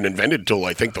ties weren't even invented until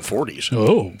I think the 40s.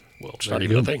 Oh, well, it's not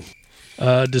even a thing.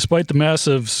 Despite the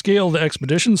massive scale of the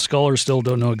expedition, scholars still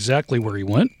don't know exactly where he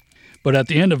went. But at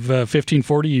the end of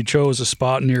 1540, he chose a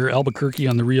spot near Albuquerque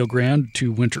on the Rio Grande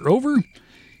to winter over.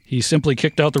 He simply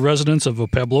kicked out the residents of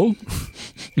Pueblo.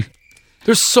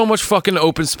 There's so much fucking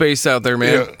open space out there,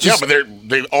 man. But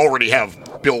they already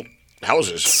have built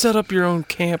houses. Set up your own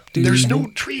camp, dude. There's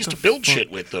no trees to build shit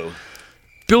with, though.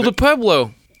 Build a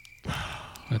Pueblo.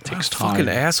 That takes time. Fucking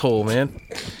asshole, man.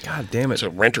 God damn it. It's a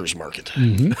renter's market.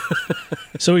 Mm-hmm.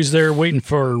 So he's there waiting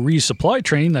for a resupply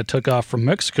train that took off from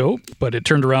Mexico, but it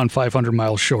turned around 500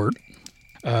 miles short.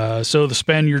 So the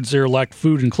Spaniards there lacked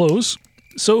food and clothes,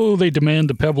 so they demand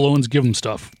the Puebloans give them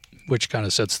stuff, which kind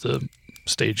of sets the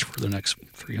stage for the next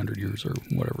 300 years or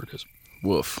whatever it is.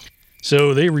 Woof.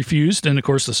 So they refused, and of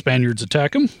course the Spaniards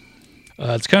attack them.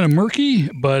 It's kind of murky,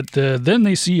 but then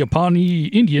they see a Pawnee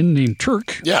Indian named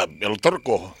Turk. Yeah, El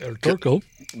Turco. El Turco.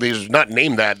 He's not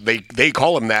named that. They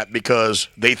call him that because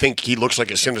they think he looks like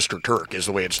a sinister Turk, is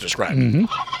the way it's described. Mm-hmm.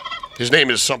 His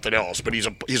name is something else, but he's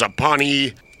a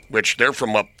Pawnee, which they're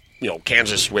from up,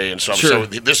 Kansas way and stuff. Sure. So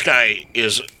this guy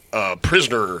is a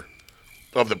prisoner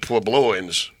of the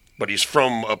Puebloans but he's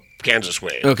from up Kansas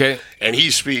way. Okay. And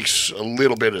he speaks a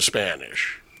little bit of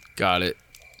Spanish. Got it.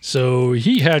 So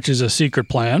he hatches a secret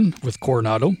plan with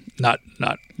Coronado, not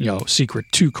secret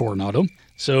to Coronado.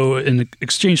 So in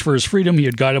exchange for his freedom,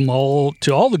 he'd guide him all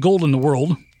the gold in the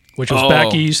world, which was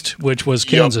back east, which was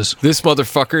Kansas. This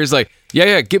motherfucker is like,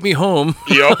 yeah, get me home.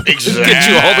 Yep, exactly. Get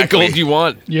you all the gold you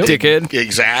want, dickhead.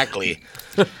 Exactly.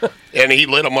 And he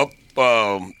lit him up,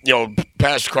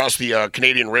 passed across the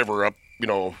Canadian River up,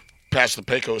 past the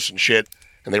Pecos and shit.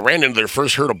 And they ran into their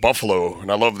first herd of buffalo.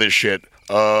 And I love this shit.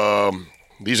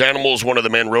 These animals, one of the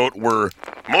men wrote, were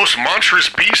most monstrous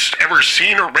beasts ever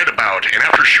seen or read about, and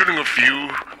after shooting a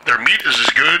few, their meat is as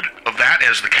good of that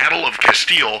as the cattle of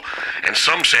Castile, and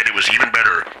some said it was even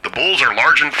better. The bulls are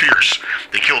large and fierce.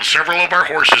 They killed several of our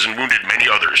horses and wounded many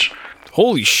others.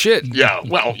 Holy shit. Yeah,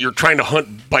 well, you're trying to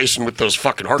hunt bison with those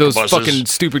fucking harquebuses. Those fucking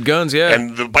stupid guns, yeah.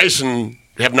 And the bison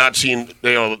have not seen,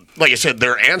 like I said,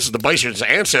 the bison's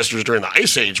ancestors during the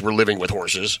Ice Age were living with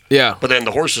horses. Yeah. But then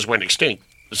the horses went extinct.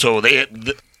 So they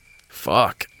had...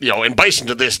 Fuck. And bison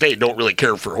to this day don't really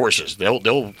care for horses.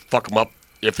 They'll fuck them up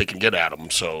if they can get at them.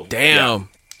 So damn. Yeah.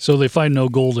 So they find no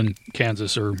gold in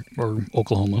Kansas or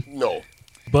Oklahoma. No.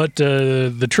 But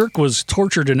the Turk was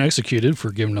tortured and executed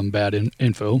for giving them bad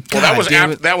info. Well,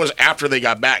 that was after they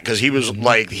got back, because he was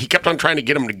he kept on trying to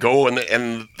get them to go,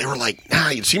 and they were like, nah,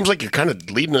 it seems like you're kind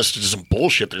of leading us to some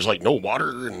bullshit. There's like no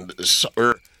water,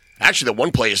 actually, the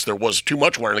one place there was too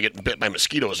much water and getting bit by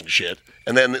mosquitoes and shit.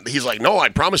 And then he's like, no, I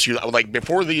promise you,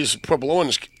 before these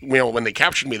Puebloans, when they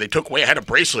captured me, they took away, I had a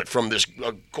bracelet from this,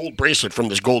 gold bracelet from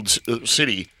this gold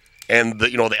city, and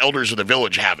the elders of the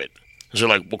village have it. So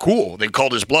they're like, well, cool. They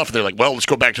called his bluff. They're like, well, let's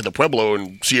go back to the Pueblo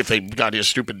and see if they got his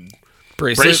stupid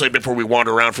bracelet before we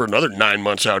wander around for another 9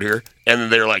 months out here. And then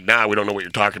they're like, nah, we don't know what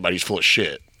you're talking about. He's full of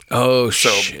shit. Oh, so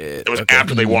shit. It was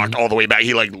after they walked all the way back.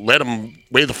 He let them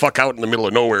way the fuck out in the middle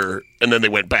of nowhere, and then they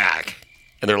went back.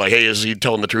 And they're like, hey, is he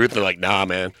telling the truth? And they're like, nah,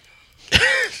 man.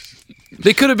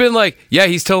 They could have been like, yeah,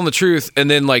 he's telling the truth, and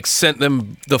then sent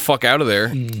them the fuck out of there.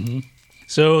 Mm-hmm.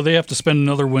 So they have to spend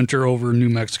another winter over in New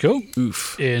Mexico.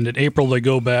 Oof. And in April, they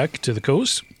go back to the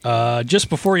coast. Just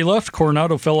before he left,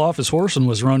 Coronado fell off his horse and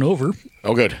was run over.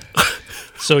 Oh, good.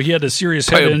 So he had a serious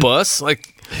by a bus?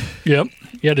 Yep.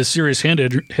 He had a serious head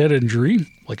injury,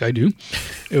 like I do.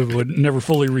 It would never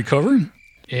fully recover.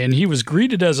 And he was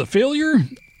greeted as a failure,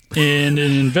 and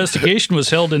an investigation was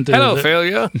held into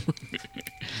failure.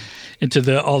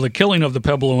 into all the killing of the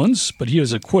Puebloans, but he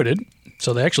was acquitted.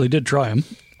 So they actually did try him.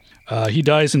 He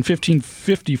dies in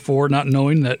 1554, not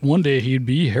knowing that one day he'd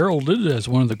be heralded as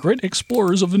one of the great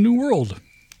explorers of the New World.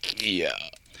 Yeah.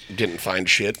 Didn't find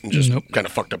shit and just kind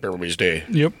of fucked up everybody's day.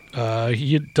 Yep.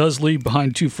 He does leave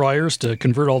behind 2 friars to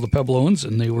convert all the Puebloans,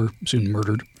 and they were soon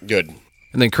murdered. Good.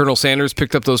 And then Colonel Sanders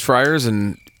picked up those friars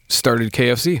and started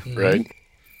KFC. Mm-hmm. Right.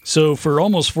 So for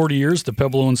almost 40 years, the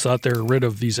Puebloans thought they were rid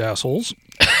of these assholes.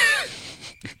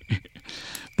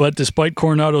 But despite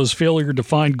Coronado's failure to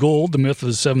find gold, the myth of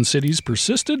the 7 cities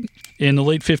persisted. In the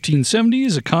late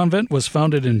 1570s, a convent was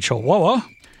founded in Chihuahua.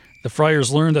 The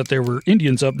friars learned that there were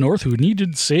Indians up north who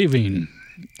needed saving.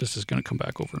 This is going to come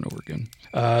back over and over again.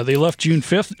 They left June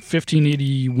 5th,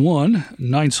 1581.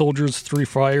 9 soldiers, 3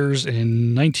 friars,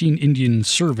 and 19 Indian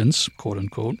servants, quote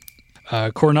unquote.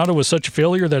 Coronado was such a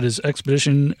failure that his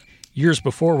expedition years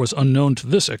before was unknown to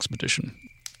this expedition.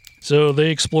 So they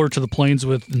explored to the plains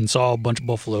and saw a bunch of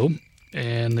buffalo,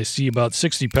 and they see about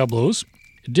 60 Pueblos.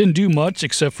 It didn't do much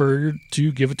except for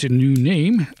to give it a new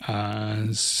name,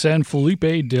 San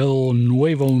Felipe del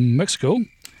Nuevo Mexico,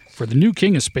 for the new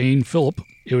king of Spain, Philip.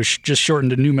 It was just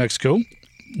shortened to New Mexico.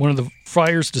 One of the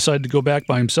friars decided to go back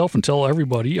by himself and tell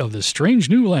everybody of this strange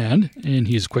new land, and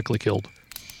he is quickly killed.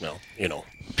 Well,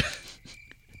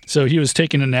 So he was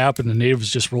taking a nap, and the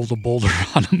natives just rolled a boulder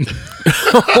on him.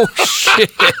 Oh,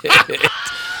 shit.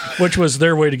 Which was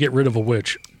their way to get rid of a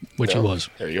witch, which he was.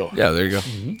 There you go. Yeah, there you go.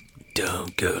 Mm-hmm.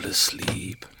 Don't go to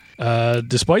sleep.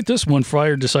 Despite this, one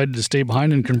friar decided to stay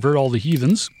behind and convert all the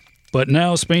heathens. But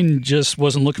now Spain just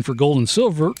wasn't looking for gold and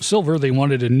silver. They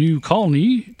wanted a new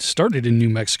colony started in New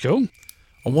Mexico.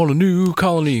 I want a new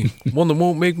colony, one that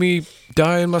won't make me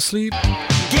die in my sleep.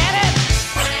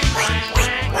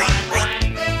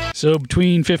 So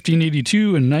between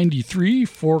 1582 and 93,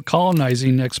 4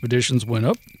 colonizing expeditions went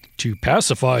up to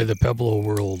pacify the Pueblo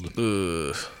world.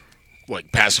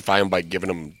 Like pacify them by giving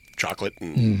them chocolate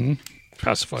and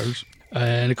pacifiers.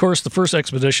 And of course, the first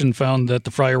expedition found that the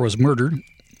friar was murdered,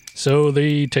 so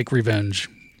they take revenge.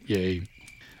 Yay.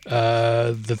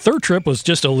 The third trip was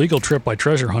just a legal trip by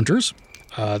treasure hunters.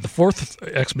 The fourth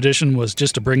expedition was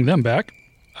just to bring them back.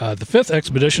 The fifth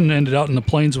expedition ended out in the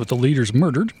plains with the leaders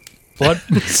murdered. But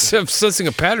I'm sensing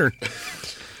a pattern.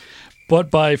 But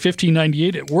by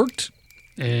 1598, it worked,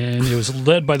 and it was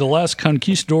led by the last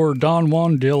conquistador, Don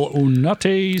Juan del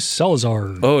Oñate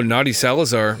Salazar. Oh, Naughty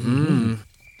Salazar.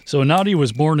 So Oñate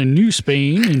was born in New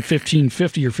Spain in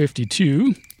 1550 or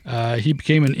 52. He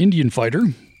became an Indian fighter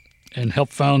and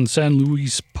helped found San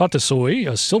Luis Potosí,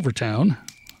 a silver town.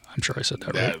 I'm sure I said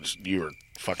that right. You were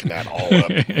fucking that all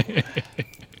up.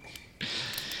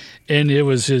 And it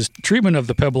was his treatment of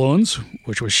the Puebloans,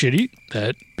 which was shitty,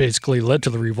 that basically led to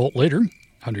the revolt later,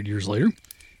 100 years later.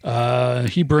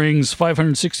 He brings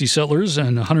 560 settlers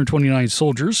and 129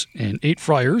 soldiers and 8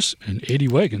 friars and 80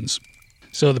 wagons.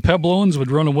 So the Puebloans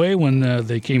would run away when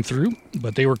they came through,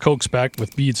 but they were coaxed back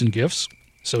with beads and gifts,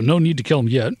 so no need to kill them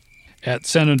yet. At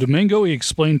Santo Domingo, he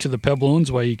explained to the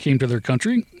Puebloans why he came to their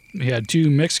country. He had 2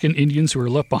 Mexican Indians who were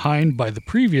left behind by the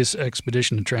previous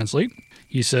expedition to translate.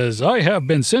 He says, I have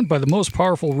been sent by the most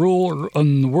powerful ruler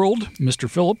in the world, Mr.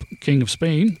 Philip, King of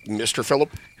Spain. Mr.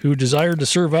 Philip? Who desired to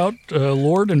serve out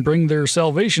Lord and bring their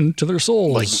salvation to their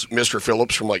souls. Like Mr.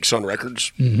 Phillips from like Sun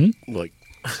Records? Mm-hmm. Like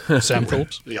Sam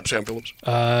Phillips? Yep, Sam Phillips.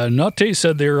 Nate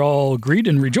said they all agreed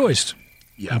and rejoiced.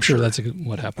 Yeah, I'm sure that's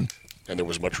what happened. And there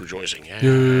was much rejoicing. Yeah.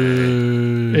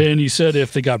 And he said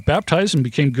if they got baptized and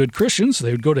became good Christians,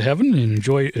 they would go to heaven and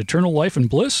enjoy eternal life and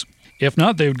bliss. If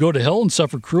not, they would go to hell and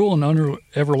suffer cruel and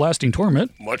everlasting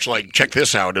torment. Much like, check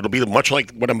this out. It'll be much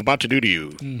like what I'm about to do to you.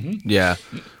 Mm-hmm. Yeah.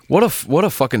 What a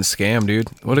fucking scam, dude.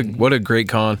 What a great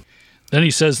con. Then he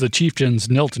says the chieftains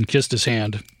knelt and kissed his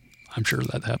hand. I'm sure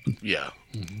that happened. Yeah.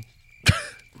 Mm-hmm.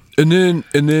 And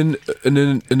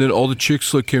then all the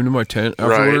chicks like came to my tent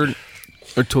afterward. Right.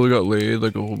 I totally got laid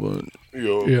like a whole bunch.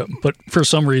 Yeah, but for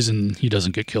some reason he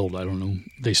doesn't get killed. I don't know.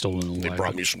 They still don't know why. They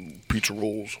brought me some pizza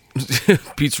rolls.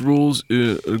 Pizza rolls.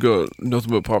 I got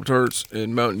nothing but Pop-Tarts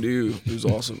and Mountain Dew. It was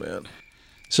awesome, man.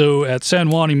 So at San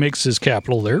Juan, he makes his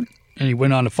capital there, and he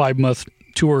went on a 5-month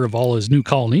tour of all his new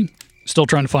colony, still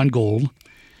trying to find gold.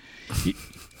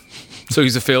 So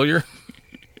he's a failure?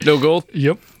 No gold?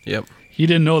 Yep. He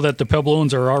didn't know that the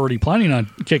Puebloans are already planning on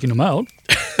kicking him out.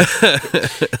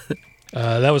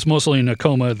 That was mostly in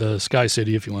Nakoma, the Sky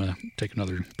City, if you want to take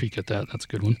another peek at that. That's a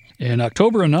good one. In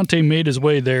October, Oñate made his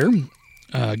way there,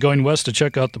 going west to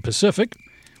check out the Pacific,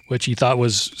 which he thought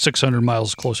was 600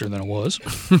 miles closer than it was.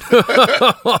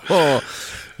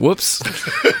 Whoops.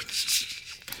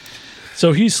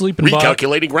 So he's sleeping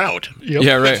recalculating route. Yep.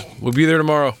 Yeah, right. We'll be there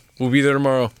tomorrow.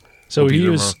 So he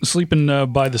was sleeping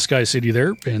by the Sky City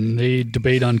there, and they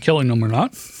debate on killing him or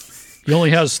not. He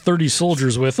only has 30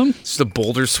 soldiers with him. Just a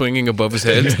boulder swinging above his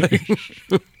head.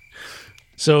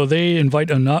 So they invite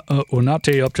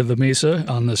Oñate up to the mesa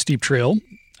on the steep trail.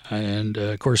 And,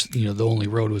 of course, the only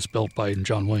road was built by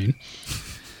John Wayne.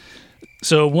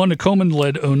 So one Nakoman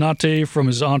led Oñate from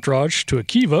his entourage to a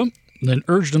kiva, then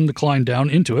urged him to climb down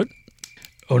into it.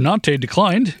 Oñate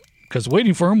declined, because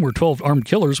waiting for him were 12 armed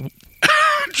killers.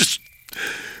 Just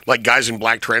like guys in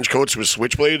black trench coats with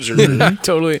switchblades? Or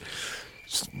Totally.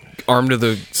 Armed to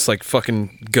the like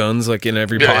fucking guns like in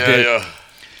every pocket. Yeah.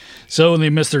 So they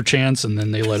missed their chance, and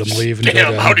then they let him leave and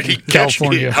go to how did he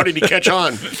California. How did he catch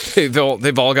on?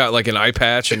 They've all got like an eye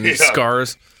patch and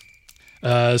scars.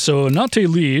 So Oñate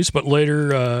leaves, but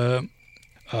later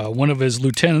one of his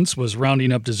lieutenants was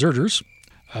rounding up deserters.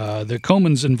 The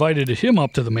Comans invited him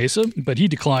up to the mesa, but he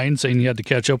declined, saying he had to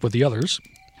catch up with the others.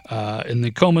 And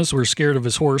the Comas were scared of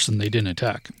his horse, and they didn't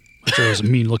attack. I'm sure it was a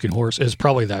mean-looking horse. It's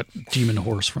probably that demon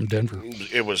horse from Denver.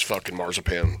 It was fucking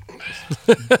marzipan.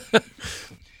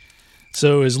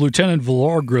 So his Lieutenant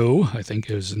Villargro, I think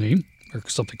is his name, or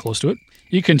something close to it,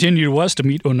 he continued west to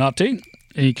meet Oñate, and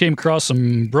he came across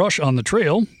some brush on the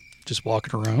trail, just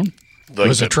walking around. It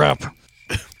was a trap.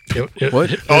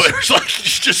 What? There's like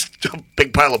just a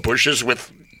big pile of bushes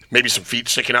with maybe some feet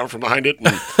sticking out from behind it and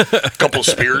a couple of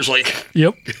spears.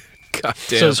 Yep. God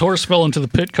damn. So his horse fell into the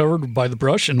pit covered by the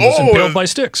brush and was impaled by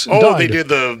sticks. And died. They did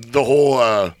the whole.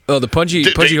 The punchy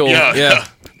hole. Yeah.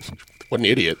 What an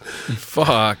idiot.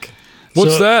 Fuck.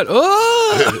 What's that?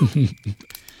 Oh!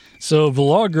 So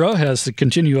Villagra has to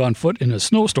continue on foot in a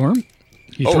snowstorm.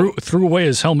 He threw away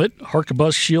his helmet,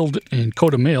 harquebus, shield, and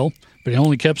coat of mail, but he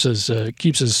only keeps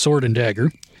his sword and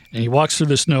dagger. And he walks through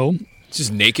the snow.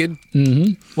 Just naked?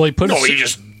 Mm-hmm. Well, he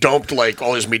just dumped like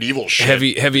all his medieval shit.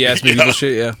 Heavy ass medieval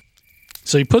shit, yeah.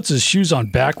 So he puts his shoes on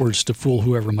backwards to fool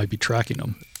whoever might be tracking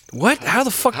him. What? How the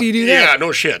fuck do you do that? Yeah,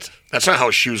 no shit. That's not how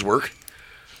shoes work.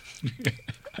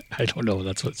 I don't know.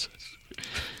 That's what it says.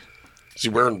 Is he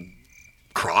wearing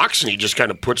Crocs, and he just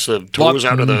kind of puts the toes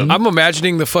out of the... I'm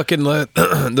imagining the fucking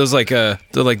those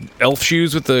the elf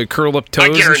shoes with the curled up toes. I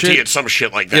guarantee and shit. it's some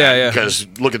shit like that. Yeah. Because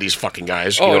look at these fucking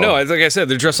guys. Oh no, like I said,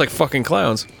 they're dressed like fucking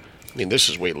clowns. I mean, this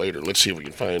is way later. Let's see if we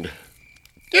can find.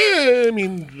 Yeah, I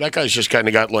mean, that guy's just kind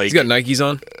of got like... He's got Nikes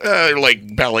on,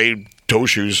 like ballet toe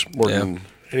shoes more than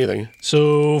anything.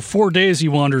 So 4 days he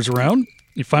wanders around.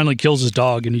 He finally kills his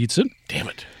dog and eats it. Damn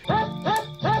it.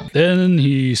 Then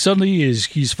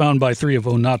he's found by 3 of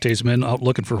Onate's men out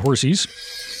looking for horses.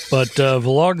 But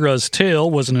Villagra's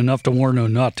tale wasn't enough to warn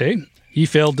Onate. He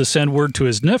failed to send word to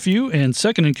his nephew and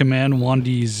second-in-command,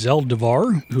 Wandi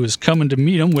Zeldivar, who is coming to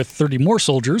meet him with 30 more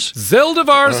soldiers.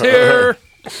 Zeldivar's here!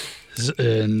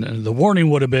 And the warning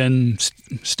would have been,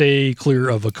 stay clear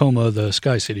of Vekoma, the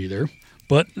Sky City there.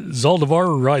 But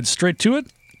Zeldivar rides straight to it.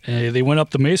 They went up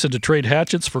the mesa to trade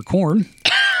hatchets for corn.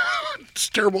 It's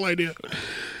a terrible idea.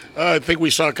 I think we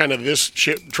saw kind of this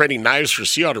shit trading knives for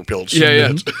sea otter pelts.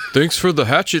 Yeah. Thanks for the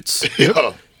hatchets.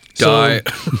 Yeah. Die.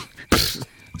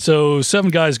 So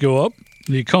 7 guys go up.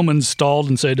 The Comans stalled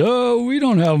and said, "Oh, we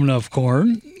don't have enough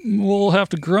corn. We'll have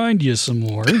to grind you some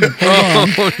more."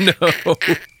 Oh, no.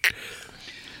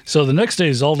 So the next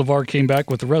day, Zeldivar came back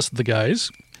with the rest of the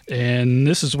guys. And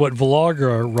this is what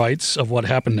Villagra writes of what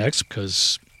happened next,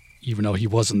 because even though he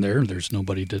wasn't there, there's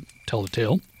nobody to tell the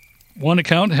tale. One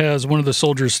account has one of the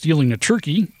soldiers stealing a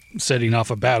turkey, setting off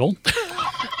a battle.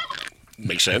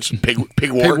 Makes sense. Pig war.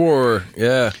 Pig war,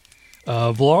 yeah.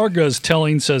 Villagra's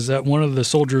telling says that one of the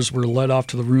soldiers were led off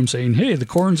to the room saying, "Hey, the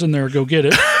corn's in there, go get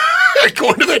it."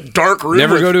 Go into that dark room.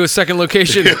 Never go to a second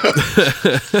location.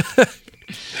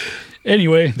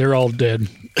 Anyway, they're all dead.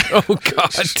 Oh,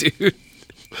 God, dude.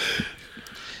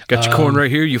 Got your corn right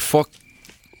here, you fuck.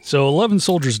 So 11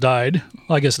 soldiers died.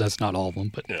 Well, I guess that's not all of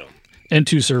them, but yeah. And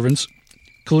 2 servants,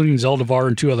 including Zeldivar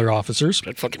and 2 other officers.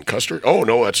 That fucking Custer? Oh,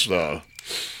 no, that's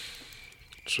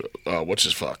what's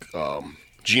his fuck?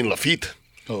 Jean Lafitte.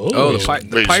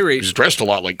 The pirate. He's dressed a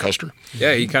lot like Custer.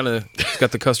 Yeah, he's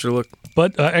got the Custer look.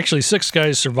 But actually 6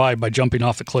 guys survived by jumping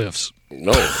off the cliffs.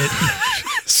 No.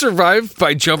 Survived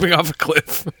by jumping off a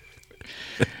cliff.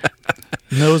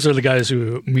 And those are the guys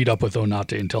who meet up with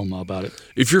Onate and tell him about it.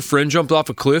 If your friend jumped off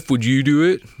a cliff, would you do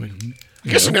it? I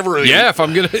guess I never really... Yeah,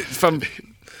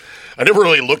 I never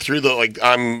really looked through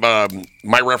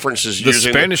my reference is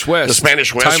using Spanish West. The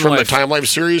Spanish West Time from Life. the Time Life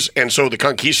series, and so the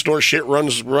Conquistador shit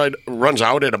runs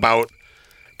out at about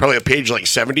probably a page like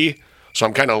 70. So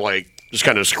I'm kind of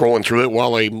scrolling through it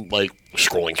while I'm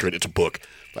scrolling through it. It's a book.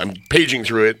 I'm paging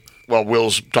through it while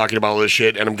Will's talking about all this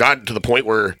shit, and I've gotten to the point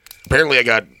where apparently I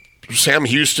got Sam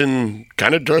Houston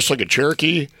kind of dressed like a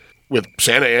Cherokee with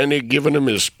Santa Anna giving him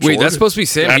his sword. Wait, that's supposed to be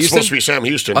Sam Houston? That's supposed to be Sam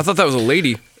Houston. I thought that was a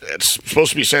lady. It's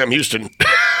supposed to be Sam Houston.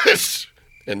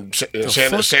 And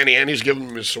Santa Anna's giving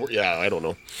him his sword. Yeah, I don't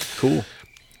know. Cool.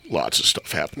 Lots of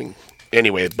stuff happening.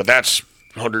 Anyway, but that's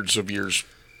hundreds of years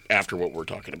after what we're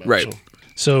talking about. Right.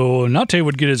 So Nate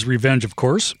would get his revenge, of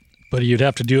course, but he'd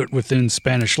have to do it within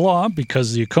Spanish law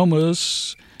because the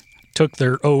Acomas took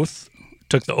the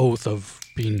oath of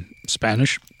being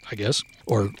Spanish, I guess,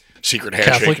 or secret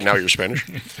handshake. Catholic. Now you're Spanish.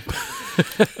 He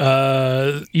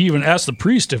even asked the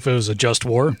priest if it was a just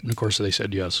war, and of course they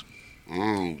said yes.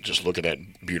 Just look at that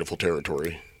beautiful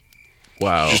territory.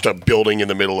 Wow. Just a building in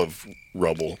the middle of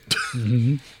rubble.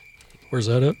 Mm-hmm. Where's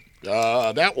that at?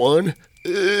 That one.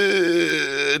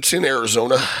 It's in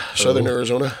Arizona, southern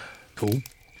Arizona. Cool.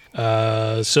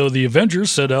 So the Avengers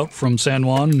set out from San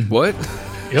Juan. What?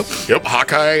 Yep.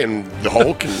 Hawkeye and the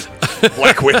Hulk and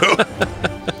Black Widow.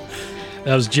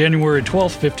 That was January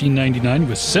 12th, 1599,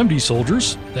 with 70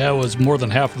 soldiers. That was more than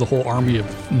half of the whole army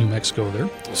of New Mexico there.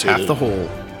 Half the whole.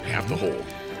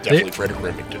 Definitely Frederick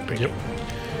Remington. Yep.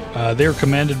 They were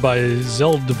commanded by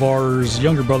Zeldivar's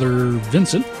younger brother,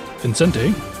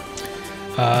 Vincente.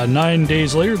 9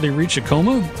 days later, they reached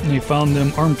Vekoma, and they found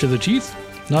them armed to the teeth,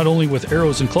 not only with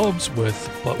arrows and clubs, but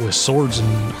with swords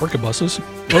and harquebuses.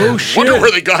 Oh, shit. Wonder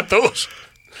where they got those.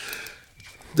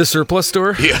 The surplus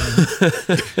store? Yeah.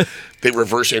 They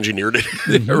reverse engineered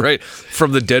it. Right.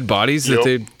 From the dead bodies that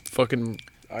they fucking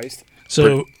iced.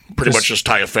 So pretty much just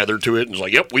tie a feather to it and it's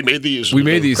like, yep, we made these. We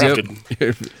made these, yep.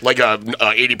 Like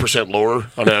 80% lower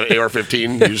on an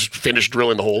AR-15. You just finished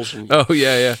drilling the holes. Oh,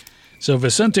 yeah. So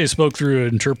Vicente spoke through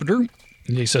an interpreter,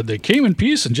 and he said they came in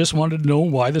peace and just wanted to know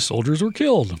why the soldiers were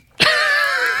killed.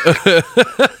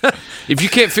 If you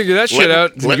can't figure that shit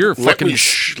out, you're fucking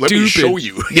stupid. Let me show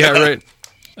you. Yeah, right.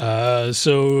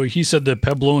 So he said the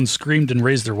Puebloans screamed and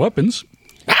raised their weapons.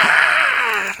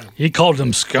 He called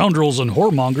them scoundrels and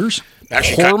whoremongers.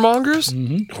 Actually, whoremongers?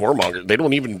 Whoremongers. They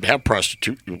don't even have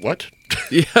prostitute. What?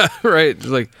 Yeah, right.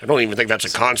 Like, I don't even think that's a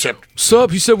concept.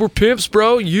 Sup? He said we're pimps,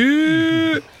 bro.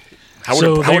 Yeah. How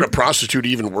would a prostitute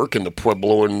even work in the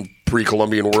Puebloan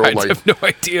pre-Columbian world? I have no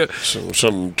idea.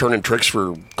 Some turning tricks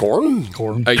for corn?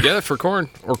 Corn. Yeah, for corn.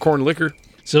 Or corn liquor.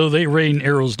 So they rain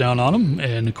arrows down on him,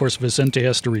 and of course Vicente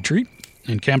has to retreat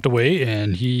and camped away,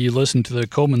 and he listened to the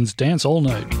Comans dance all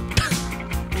night.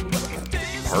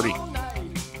 Party.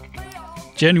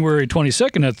 January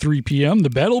 22nd at 3 p.m., the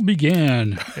battle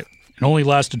began. It only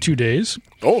lasted 2 days.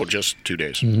 Oh, just 2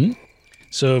 days. Mm-hmm.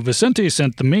 So Vicente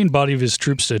sent the main body of his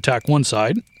troops to attack one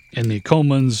side, and the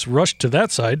Comans rushed to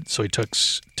that side, so he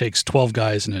takes 12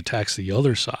 guys and attacks the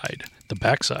other side, the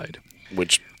back side.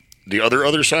 Which, the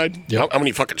other side? Yep. How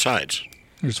many fucking sides?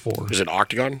 There's 4. Is it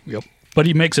octagon? Yep. But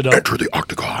he makes it up. Enter the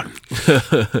octagon.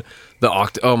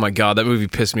 Oh my God, that movie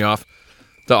pissed me off.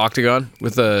 The Octagon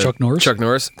with Chuck Norris? Chuck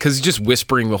Norris, because he's just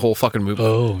whispering the whole fucking movie.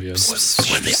 Oh, yeah.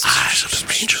 When the eyes of the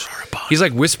stranger are upon He's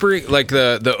like whispering, like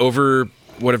the over,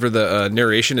 whatever the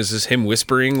narration is, just him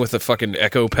whispering with a fucking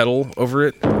echo pedal over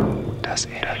it. Does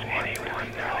anyone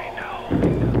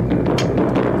know?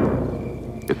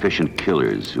 Efficient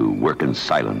killers who work in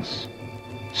silence,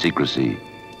 secrecy,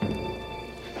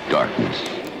 darkness.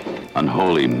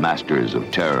 Unholy masters of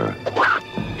terror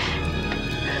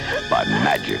by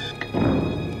magic.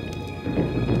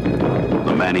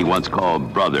 The man he once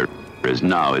called brother is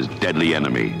now his deadly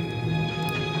enemy.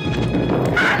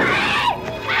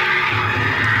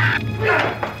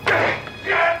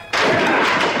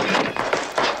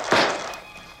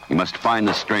 He must find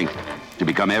the strength to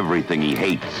become everything he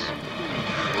hates.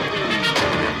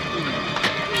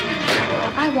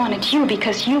 I wanted you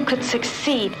because you could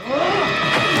succeed.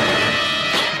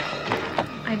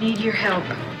 I need your help.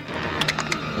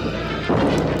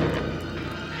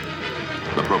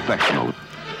 The professional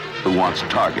who wants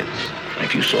targets.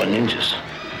 If you saw ninjas,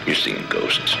 you're seeing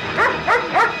ghosts.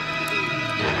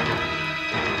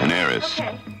 An heiress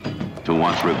who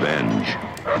wants revenge.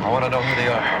 I want to know who they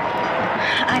are.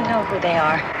 I know who they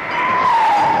are.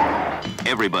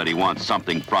 Everybody wants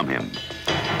something from him.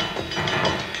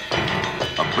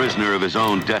 A prisoner of his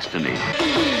own destiny.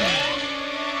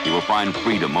 He will find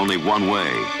freedom only one way.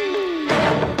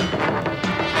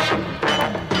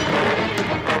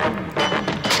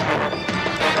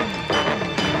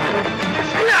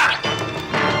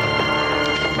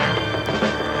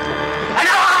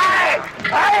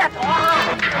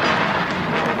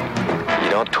 You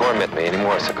don't torment me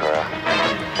anymore, Sakura.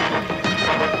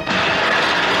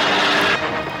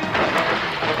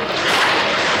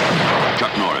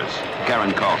 Chuck Norris,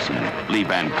 Karen Carlson, Lee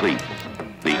Van Cleef,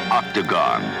 The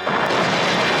Octagon.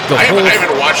 I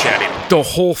haven't watched that in the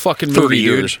whole fucking 30 movie,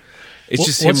 years. Dude. It's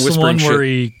just What's him whispering the shit. one where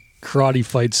he karate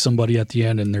fights somebody at the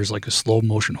end and there's like a slow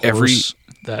motion horse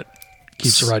that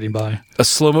keeps riding by? A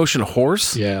slow motion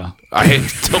horse? Yeah. I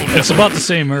don't know. It's about the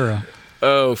same era.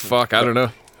 Oh, fuck. I don't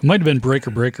know. It might have been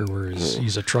Breaker where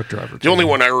he's a truck driver. The only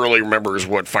one I really remember is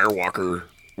what Firewalker,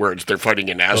 where they're fighting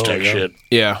in Aztec shit.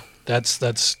 Yeah.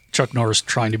 That's Chuck Norris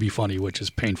trying to be funny, which is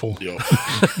painful. Yep.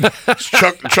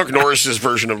 Chuck Norris's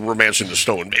version of Romancing the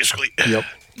Stone, basically. Yep.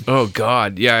 Oh,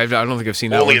 God. Yeah, I don't think I've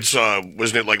seen that Only one. it's,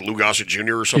 wasn't it like Lou Gossett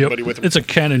Jr. or somebody with him? It's a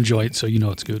cannon joint, so you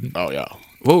know it's good. Oh, yeah.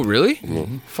 Whoa, really?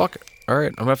 Mm-hmm. Fuck. All right,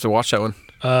 I'm going to have to watch that one.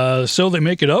 So they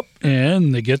make it up,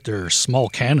 and they get their small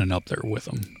cannon up there with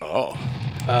them. Oh.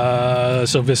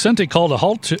 So Vicente called a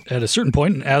halt at a certain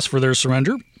point and asked for their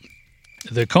surrender.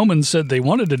 The Comans said they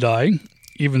wanted to die,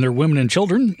 even their women and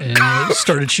children, and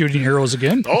started shooting arrows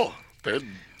again. Oh,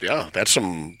 yeah, that's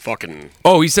some fucking...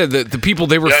 Oh, he said that the people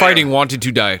they were fighting wanted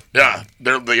to die. Yeah,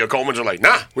 the Comans are like,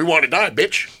 nah, we want to die,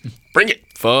 bitch. Bring it.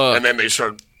 Fuck. And then they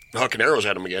start hucking arrows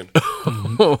at him again.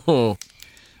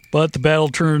 But the battle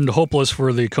turned hopeless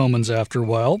for the Comans after a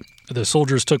while. The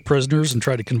soldiers took prisoners and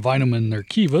tried to confine them in their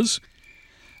kivas.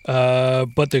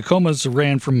 But the Comans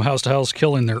ran from house to house,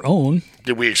 killing their own.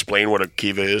 Did we explain what a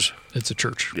kiva is? It's a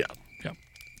church. Yeah. Yeah.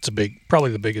 It's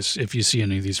probably the biggest. If you see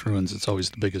any of these ruins, it's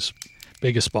always the biggest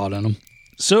spot on them.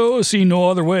 So, seeing no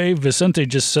other way, Vicente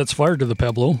just sets fire to the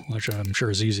Pueblo, which I'm sure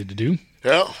is easy to do.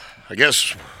 Well, I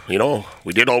guess, we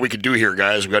did all we could do here,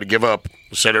 guys. We got to give up.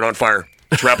 Let's set it on fire.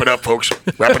 Let's wrap it up, folks.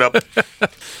 Wrap it up.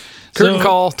 Curtain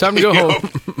call. Time to go home.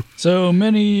 So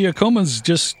many Comans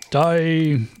just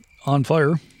die on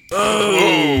fire.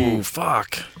 Oh,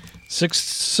 fuck.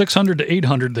 600 to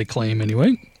 800, they claim,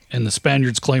 anyway. And the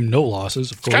Spaniards claim no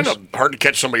losses, of course. It's kind of hard to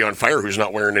catch somebody on fire who's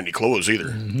not wearing any clothes either.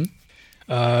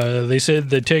 Mm-hmm. They said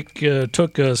they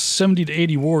took 70 to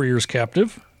 80 warriors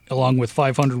captive, along with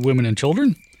 500 women and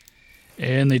children.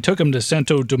 And they took him to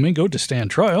Santo Domingo to stand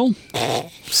trial.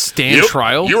 Stand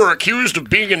trial? You were accused of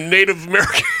being a Native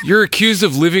American. You're accused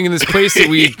of living in this place that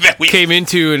we came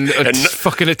into and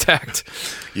fucking attacked.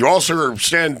 You also are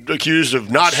accused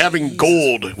of not having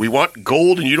gold. We want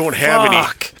gold and you don't have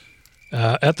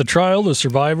any. At the trial, the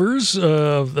survivors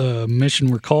of the mission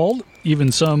were called.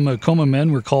 Even some Coma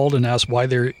men were called and asked why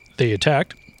they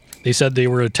attacked. They said they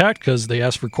were attacked because they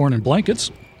asked for corn and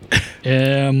blankets.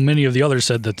 And many of the others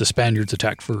said that the Spaniards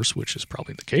attacked first, which is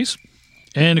probably the case.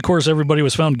 And, of course, everybody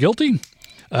was found guilty.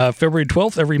 February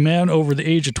 12th, every man over the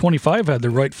age of 25 had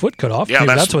their right foot cut off. Yeah,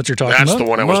 that's what you're talking about. That's the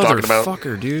one I was talking about.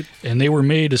 Motherfucker, dude. And they were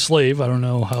made a slave. I don't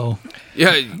know how.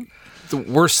 Yeah, the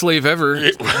worst slave ever.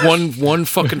 One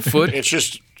fucking foot. It's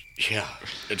just,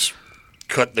 it's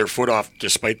cut their foot off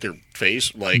despite their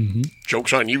face. Like,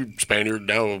 joke's on you, Spaniard.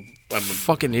 Now I'm a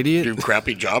fucking idiot. Do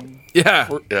crappy job. Yeah.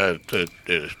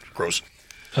 Gross.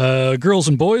 Girls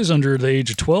and boys under the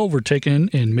age of 12 were taken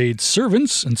and made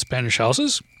servants in Spanish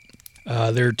houses.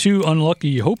 There are 2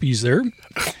 unlucky Hopis there.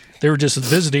 They were just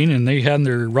visiting, and they had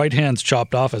their right hands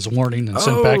chopped off as a warning and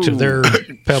sent back to their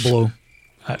Pueblo.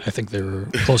 I think they were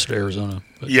closer to Arizona.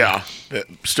 But. Yeah,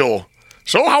 still.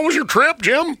 So how was your trip,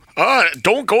 Jim?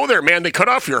 Don't go there, man. They cut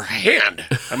off your hand.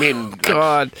 I mean,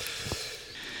 God.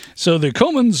 So the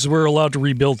Comans were allowed to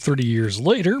rebuild 30 years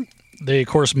later. They, of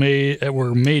course,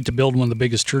 were made to build one of the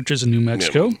biggest churches in New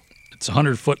Mexico. Yep. It's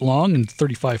 100 foot long and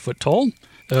 35 foot tall.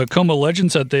 Coma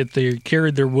legend said that they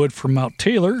carried their wood from Mount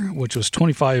Taylor, which was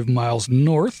 25 miles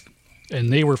north,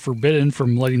 and they were forbidden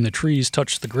from letting the trees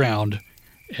touch the ground.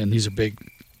 And these are big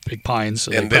pines,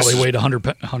 so they probably weighed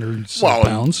hundreds of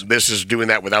pounds. This is doing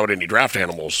that without any draft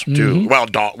animals, too.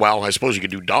 Well, I suppose you could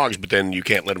do dogs, but then you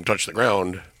can't let them touch the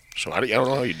ground. So I don't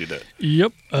know how you do that.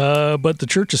 Yep, but the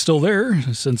church is still there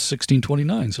since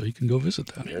 1629, so you can go visit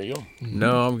that. There you go.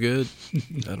 No, I'm good.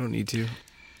 I don't need to.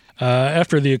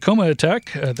 After the Acoma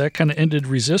attack, that kind of ended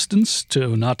resistance to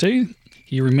Oñate.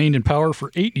 He remained in power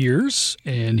for 8 years,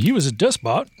 and he was a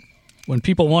despot. When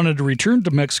people wanted to return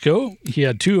to Mexico, he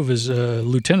had 2 of his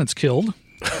lieutenants killed.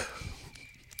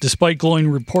 Despite glowing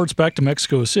reports back to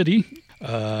Mexico City,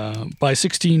 by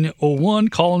 1601,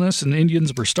 colonists and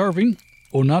Indians were starving.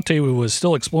 Oñate was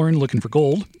still exploring, looking for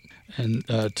gold, and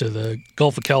to the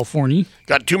Gulf of California.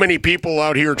 Got too many people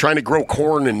out here trying to grow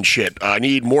corn and shit. I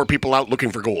need more people out looking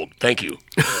for gold. Thank you.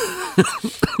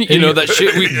 That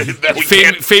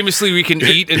shit famously we can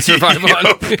eat and survive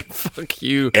on. Fuck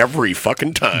you. Every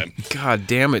fucking time. God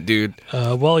damn it, dude.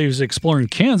 While he was exploring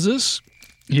Kansas,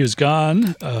 he was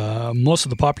gone. Most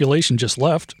of the population just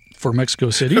left for Mexico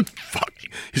City. Fuck.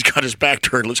 He's got his back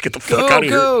turned. Let's get the fuck out of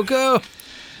here. Go.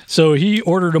 So he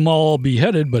ordered them all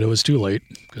beheaded, but it was too late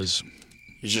because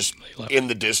he's just in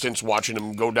the distance watching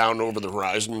them go down over the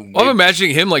horizon. I'm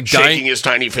imagining him like shaking his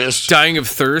tiny fist, dying of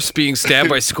thirst, being stabbed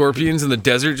by scorpions in the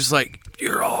desert, just like,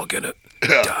 you're all gonna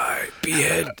die,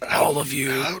 behead all of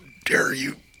you. How dare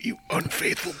you, you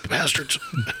unfaithful bastards.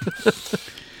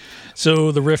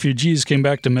 So the refugees came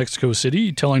back to Mexico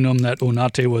City, telling them that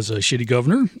Oñate was a shitty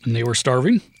governor and they were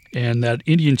starving, and that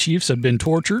Indian chiefs had been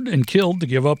tortured and killed to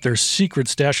give up their secret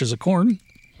stashes of corn.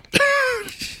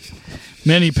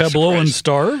 Many Puebloans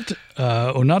starved.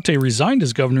 Oñate resigned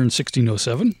as governor in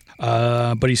 1607,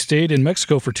 but he stayed in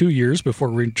Mexico for 2 years before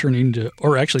returning to,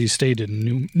 or actually he stayed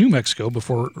in New Mexico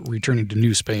before returning to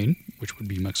New Spain, which would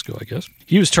be Mexico, I guess.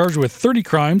 He was charged with 30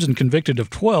 crimes and convicted of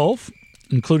 12,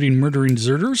 including murdering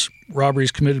deserters,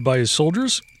 robberies committed by his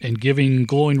soldiers, and giving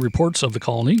glowing reports of the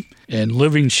colony, and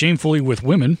living shamefully with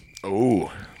women.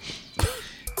 Oh.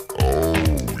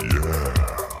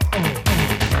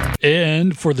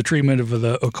 And for the treatment of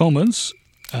the Ocomans,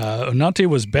 Oñate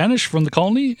was banished from the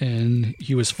colony, and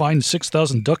he was fined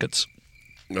 6,000 ducats.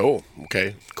 Oh,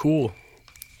 okay. Cool.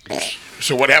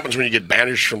 So what happens when you get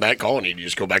banished from that colony? Do you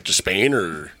just go back to Spain,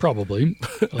 or? Probably.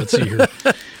 Let's see here.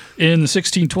 In the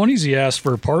 1620s, he asked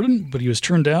for a pardon, but he was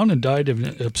turned down and died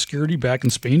of obscurity back in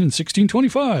Spain in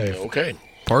 1625. Okay.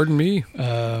 Pardon me.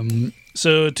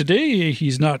 So today,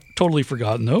 he's not totally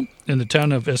forgotten, though. In the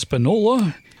town of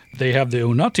Espanola, they have the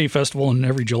Oñate Festival in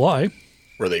every July.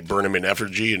 Where they burn him in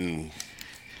effigy and...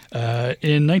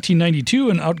 In 1992,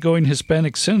 an outgoing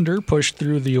Hispanic senator pushed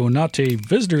through the Oñate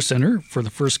Visitor Center for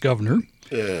the first governor.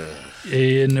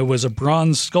 And it was a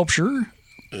bronze sculpture.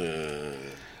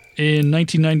 In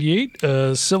 1998,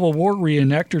 a Civil War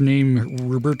reenactor named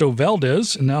Roberto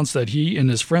Valdez announced that he and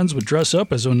his friends would dress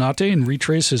up as Oñate and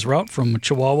retrace his route from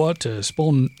Chihuahua to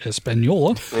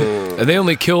Espanola. And they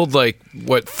only killed,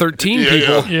 13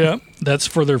 people? Yeah, that's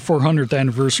for their 400th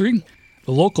anniversary.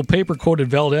 The local paper quoted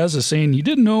Valdez as saying he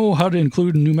didn't know how to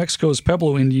include New Mexico's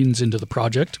Pueblo Indians into the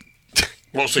project.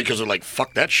 Mostly because they're like,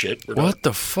 fuck that shit. What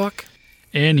the fuck?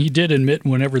 And he did admit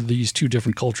whenever these two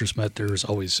different cultures met, there was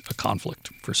always a conflict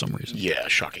for some reason. Yeah,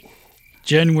 shocking.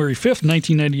 January 5th,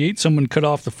 1998, someone cut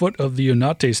off the foot of the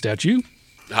Oñate statue.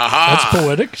 Aha! That's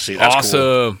poetic. See, that's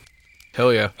awesome.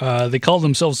 Cool. Hell yeah. They called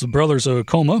themselves the Brothers of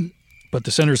Acoma, but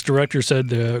the center's director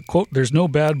said, quote, "There's no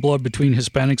bad blood between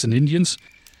Hispanics and Indians.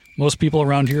 Most people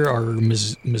around here are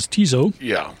mestizo."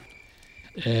 Yeah.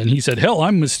 And he said, "Hell,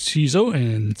 I'm mestizo,"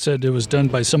 and said it was done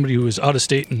by somebody who was out of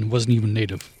state and wasn't even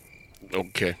native.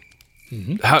 Okay.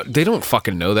 Mm-hmm. How they don't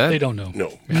fucking know that? They don't know.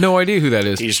 No. No idea who that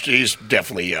is. He's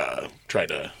definitely trying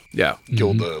to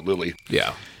kill the lily.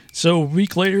 Yeah. So a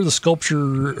week later, the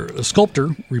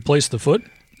sculptor replaced the foot,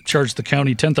 charged the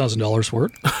county $10,000 for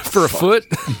it. For a foot?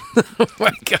 Oh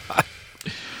my God.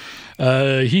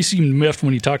 He seemed miffed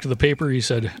when he talked to the paper. He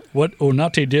said, "What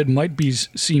Oñate did might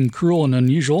seem cruel and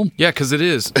unusual." Yeah, because it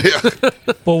is.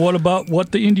 But what about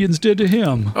what the Indians did to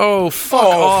him? Oh, fuck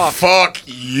off. Fuck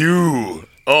you.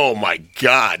 Oh, my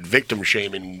God. Victim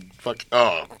shaming. Fuck.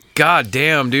 Oh. God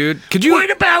damn, dude. Could you?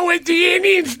 What about what the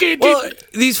Indians did? Well,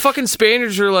 these fucking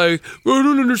Spaniards are like, I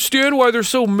don't understand why they're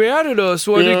so mad at us.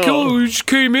 Why they kill us. We just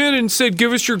came in and said,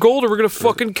 give us your gold or we're going to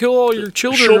fucking kill all your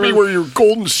children. Show me where your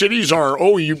golden cities are.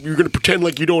 Oh, you're going to pretend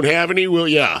like you don't have any? Well,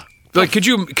 yeah. Like, could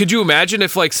you imagine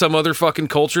if, like, some other fucking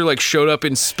culture, like, showed up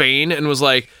in Spain and was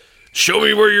like, show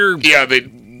me where your... Yeah, they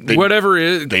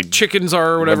whatever chickens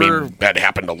are or whatever. I mean, that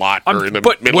happened a lot. But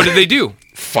what did they do?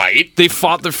 Fight. They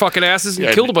fought their fucking asses and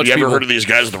killed a bunch of people. You ever heard of these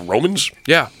guys, the Romans?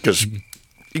 Yeah. Because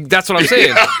that's what I'm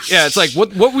saying. Yeah, it's like,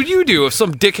 what would you do if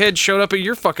some dickhead showed up at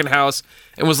your fucking house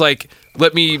and was like,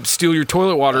 let me steal your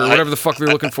toilet water or whatever the fuck they're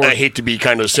looking for? I hate to be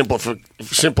kind of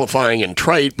simplifying and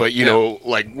trite, but, you know,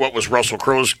 like, what was Russell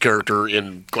Crowe's character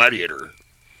in Gladiator?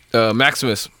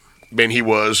 Maximus. And he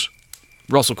was...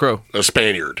 Russell Crowe. A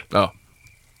Spaniard. Oh.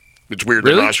 It's weird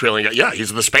that an Australian guy... Yeah,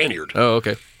 he's the Spaniard. Oh,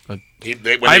 okay. I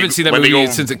haven't seen that movie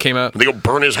since it came out. When they go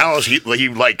burn his house, he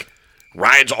like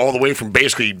rides all the way from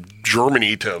basically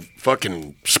Germany to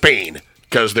fucking Spain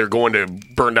because they're going to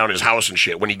burn down his house and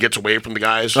shit when he gets away from the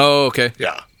guys. Oh, okay.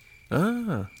 Yeah.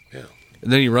 Ah. Yeah.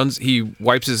 And then he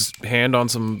wipes his hand on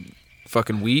some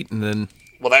fucking wheat and then...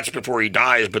 Well, that's before he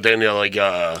dies, but then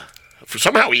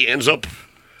somehow he ends up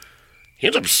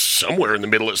somewhere in the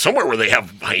middle, somewhere where they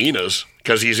have hyenas,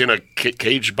 because he's in a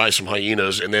cage by some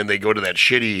hyenas, and then they go to that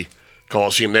shitty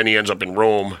Colosseum. Then he ends up in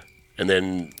Rome, and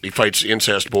then he fights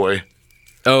Incest Boy.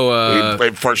 Oh,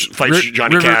 he fights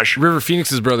Johnny Cash. River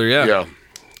Phoenix's brother, yeah. Yeah.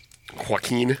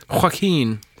 Joaquin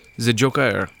the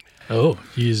Joker. Oh,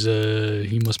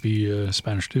 he must be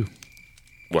Spanish too.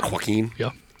 What, Joaquin?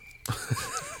 Yeah.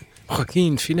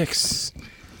 Joaquin Phoenix.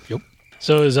 Yep.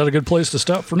 So is that a good place to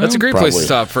stop for now? That's a great place to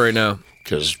stop for right now.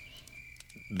 Because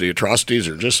the atrocities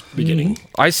are just beginning.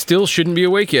 I still shouldn't be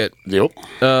awake yet. Yep.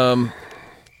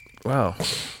 Wow.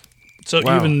 So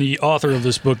even the author of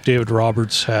this book, David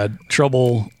Roberts, had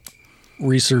trouble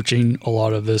researching a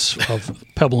lot of this of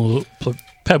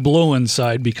Puebloan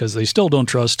side because they still don't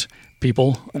trust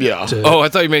people. Yeah. I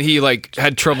thought you meant he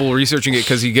had trouble researching it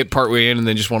because he get partway in and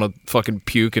then just want to fucking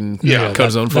puke and cut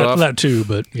his own foot off. That too,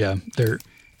 but yeah,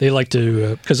 they like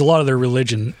to because a lot of their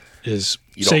religion is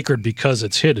sacred because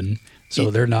it's hidden, so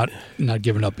they're not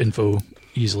giving up info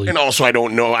easily. And also, I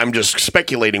don't know. I'm just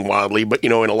speculating wildly, but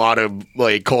in a lot of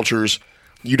cultures,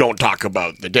 you don't talk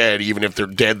about the dead, even if they're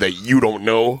dead that you don't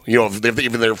know. If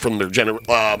they're from their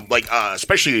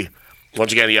especially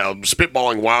once again,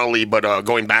 spitballing wildly, but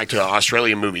going back to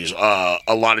Australian movies,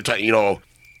 a lot of time,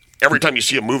 every time you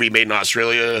see a movie made in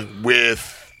Australia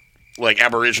with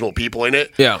Aboriginal people in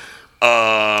it, yeah,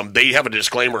 they have a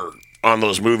disclaimer on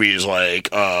those movies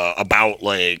about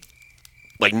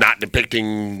not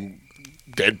depicting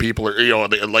dead people or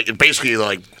basically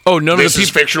none of the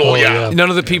people fictional. None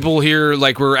of the people here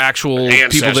were actual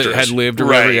ancestors. People that had lived or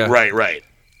right, whatever. Right.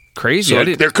 Crazy. So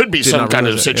there could be some kind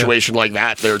of situation like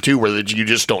that there too, where you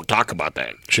just don't talk about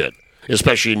that shit,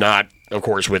 especially not, of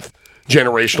course, with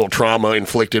generational trauma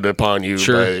inflicted upon you.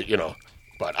 Sure.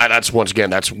 But that's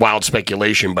wild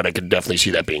speculation, but I could definitely see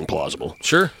that being plausible.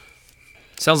 Sure.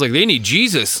 Sounds like they need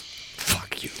Jesus.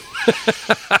 Fuck you.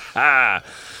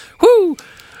 Woo.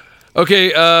 Okay,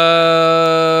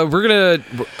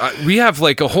 we have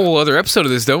a whole other episode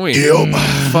of this, don't we? Yep.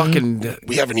 Fucking.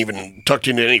 We haven't even tucked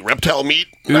into any reptile meat.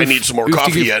 I need some more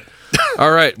coffee yet.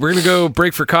 All right, we're gonna go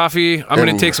break for coffee. I'm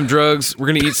gonna take some drugs. We're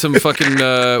gonna eat some fucking.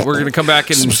 We're gonna come back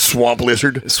and some swamp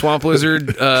lizard.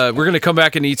 We're gonna come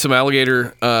back and eat some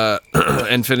alligator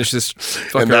and finish this.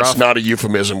 Fucker And that's off. not a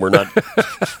euphemism. We're not.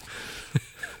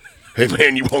 Hey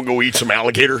man, you won't go eat some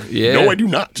alligator? Yeah. No, I do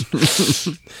not.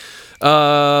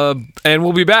 And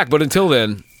we'll be back. But until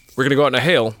then, we're going to go out in a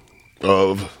hail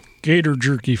of gator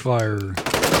jerky fire.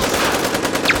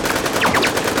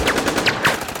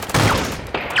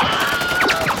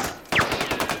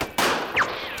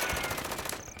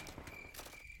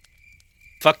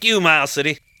 Fuck you, Miles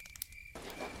City.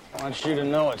 I want you to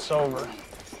know it's over.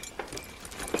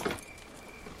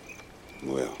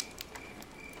 Well.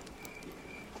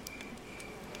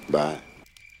 Bye.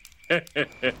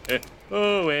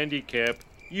 Oh, Andy Cap,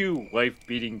 you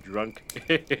wife-beating drunk.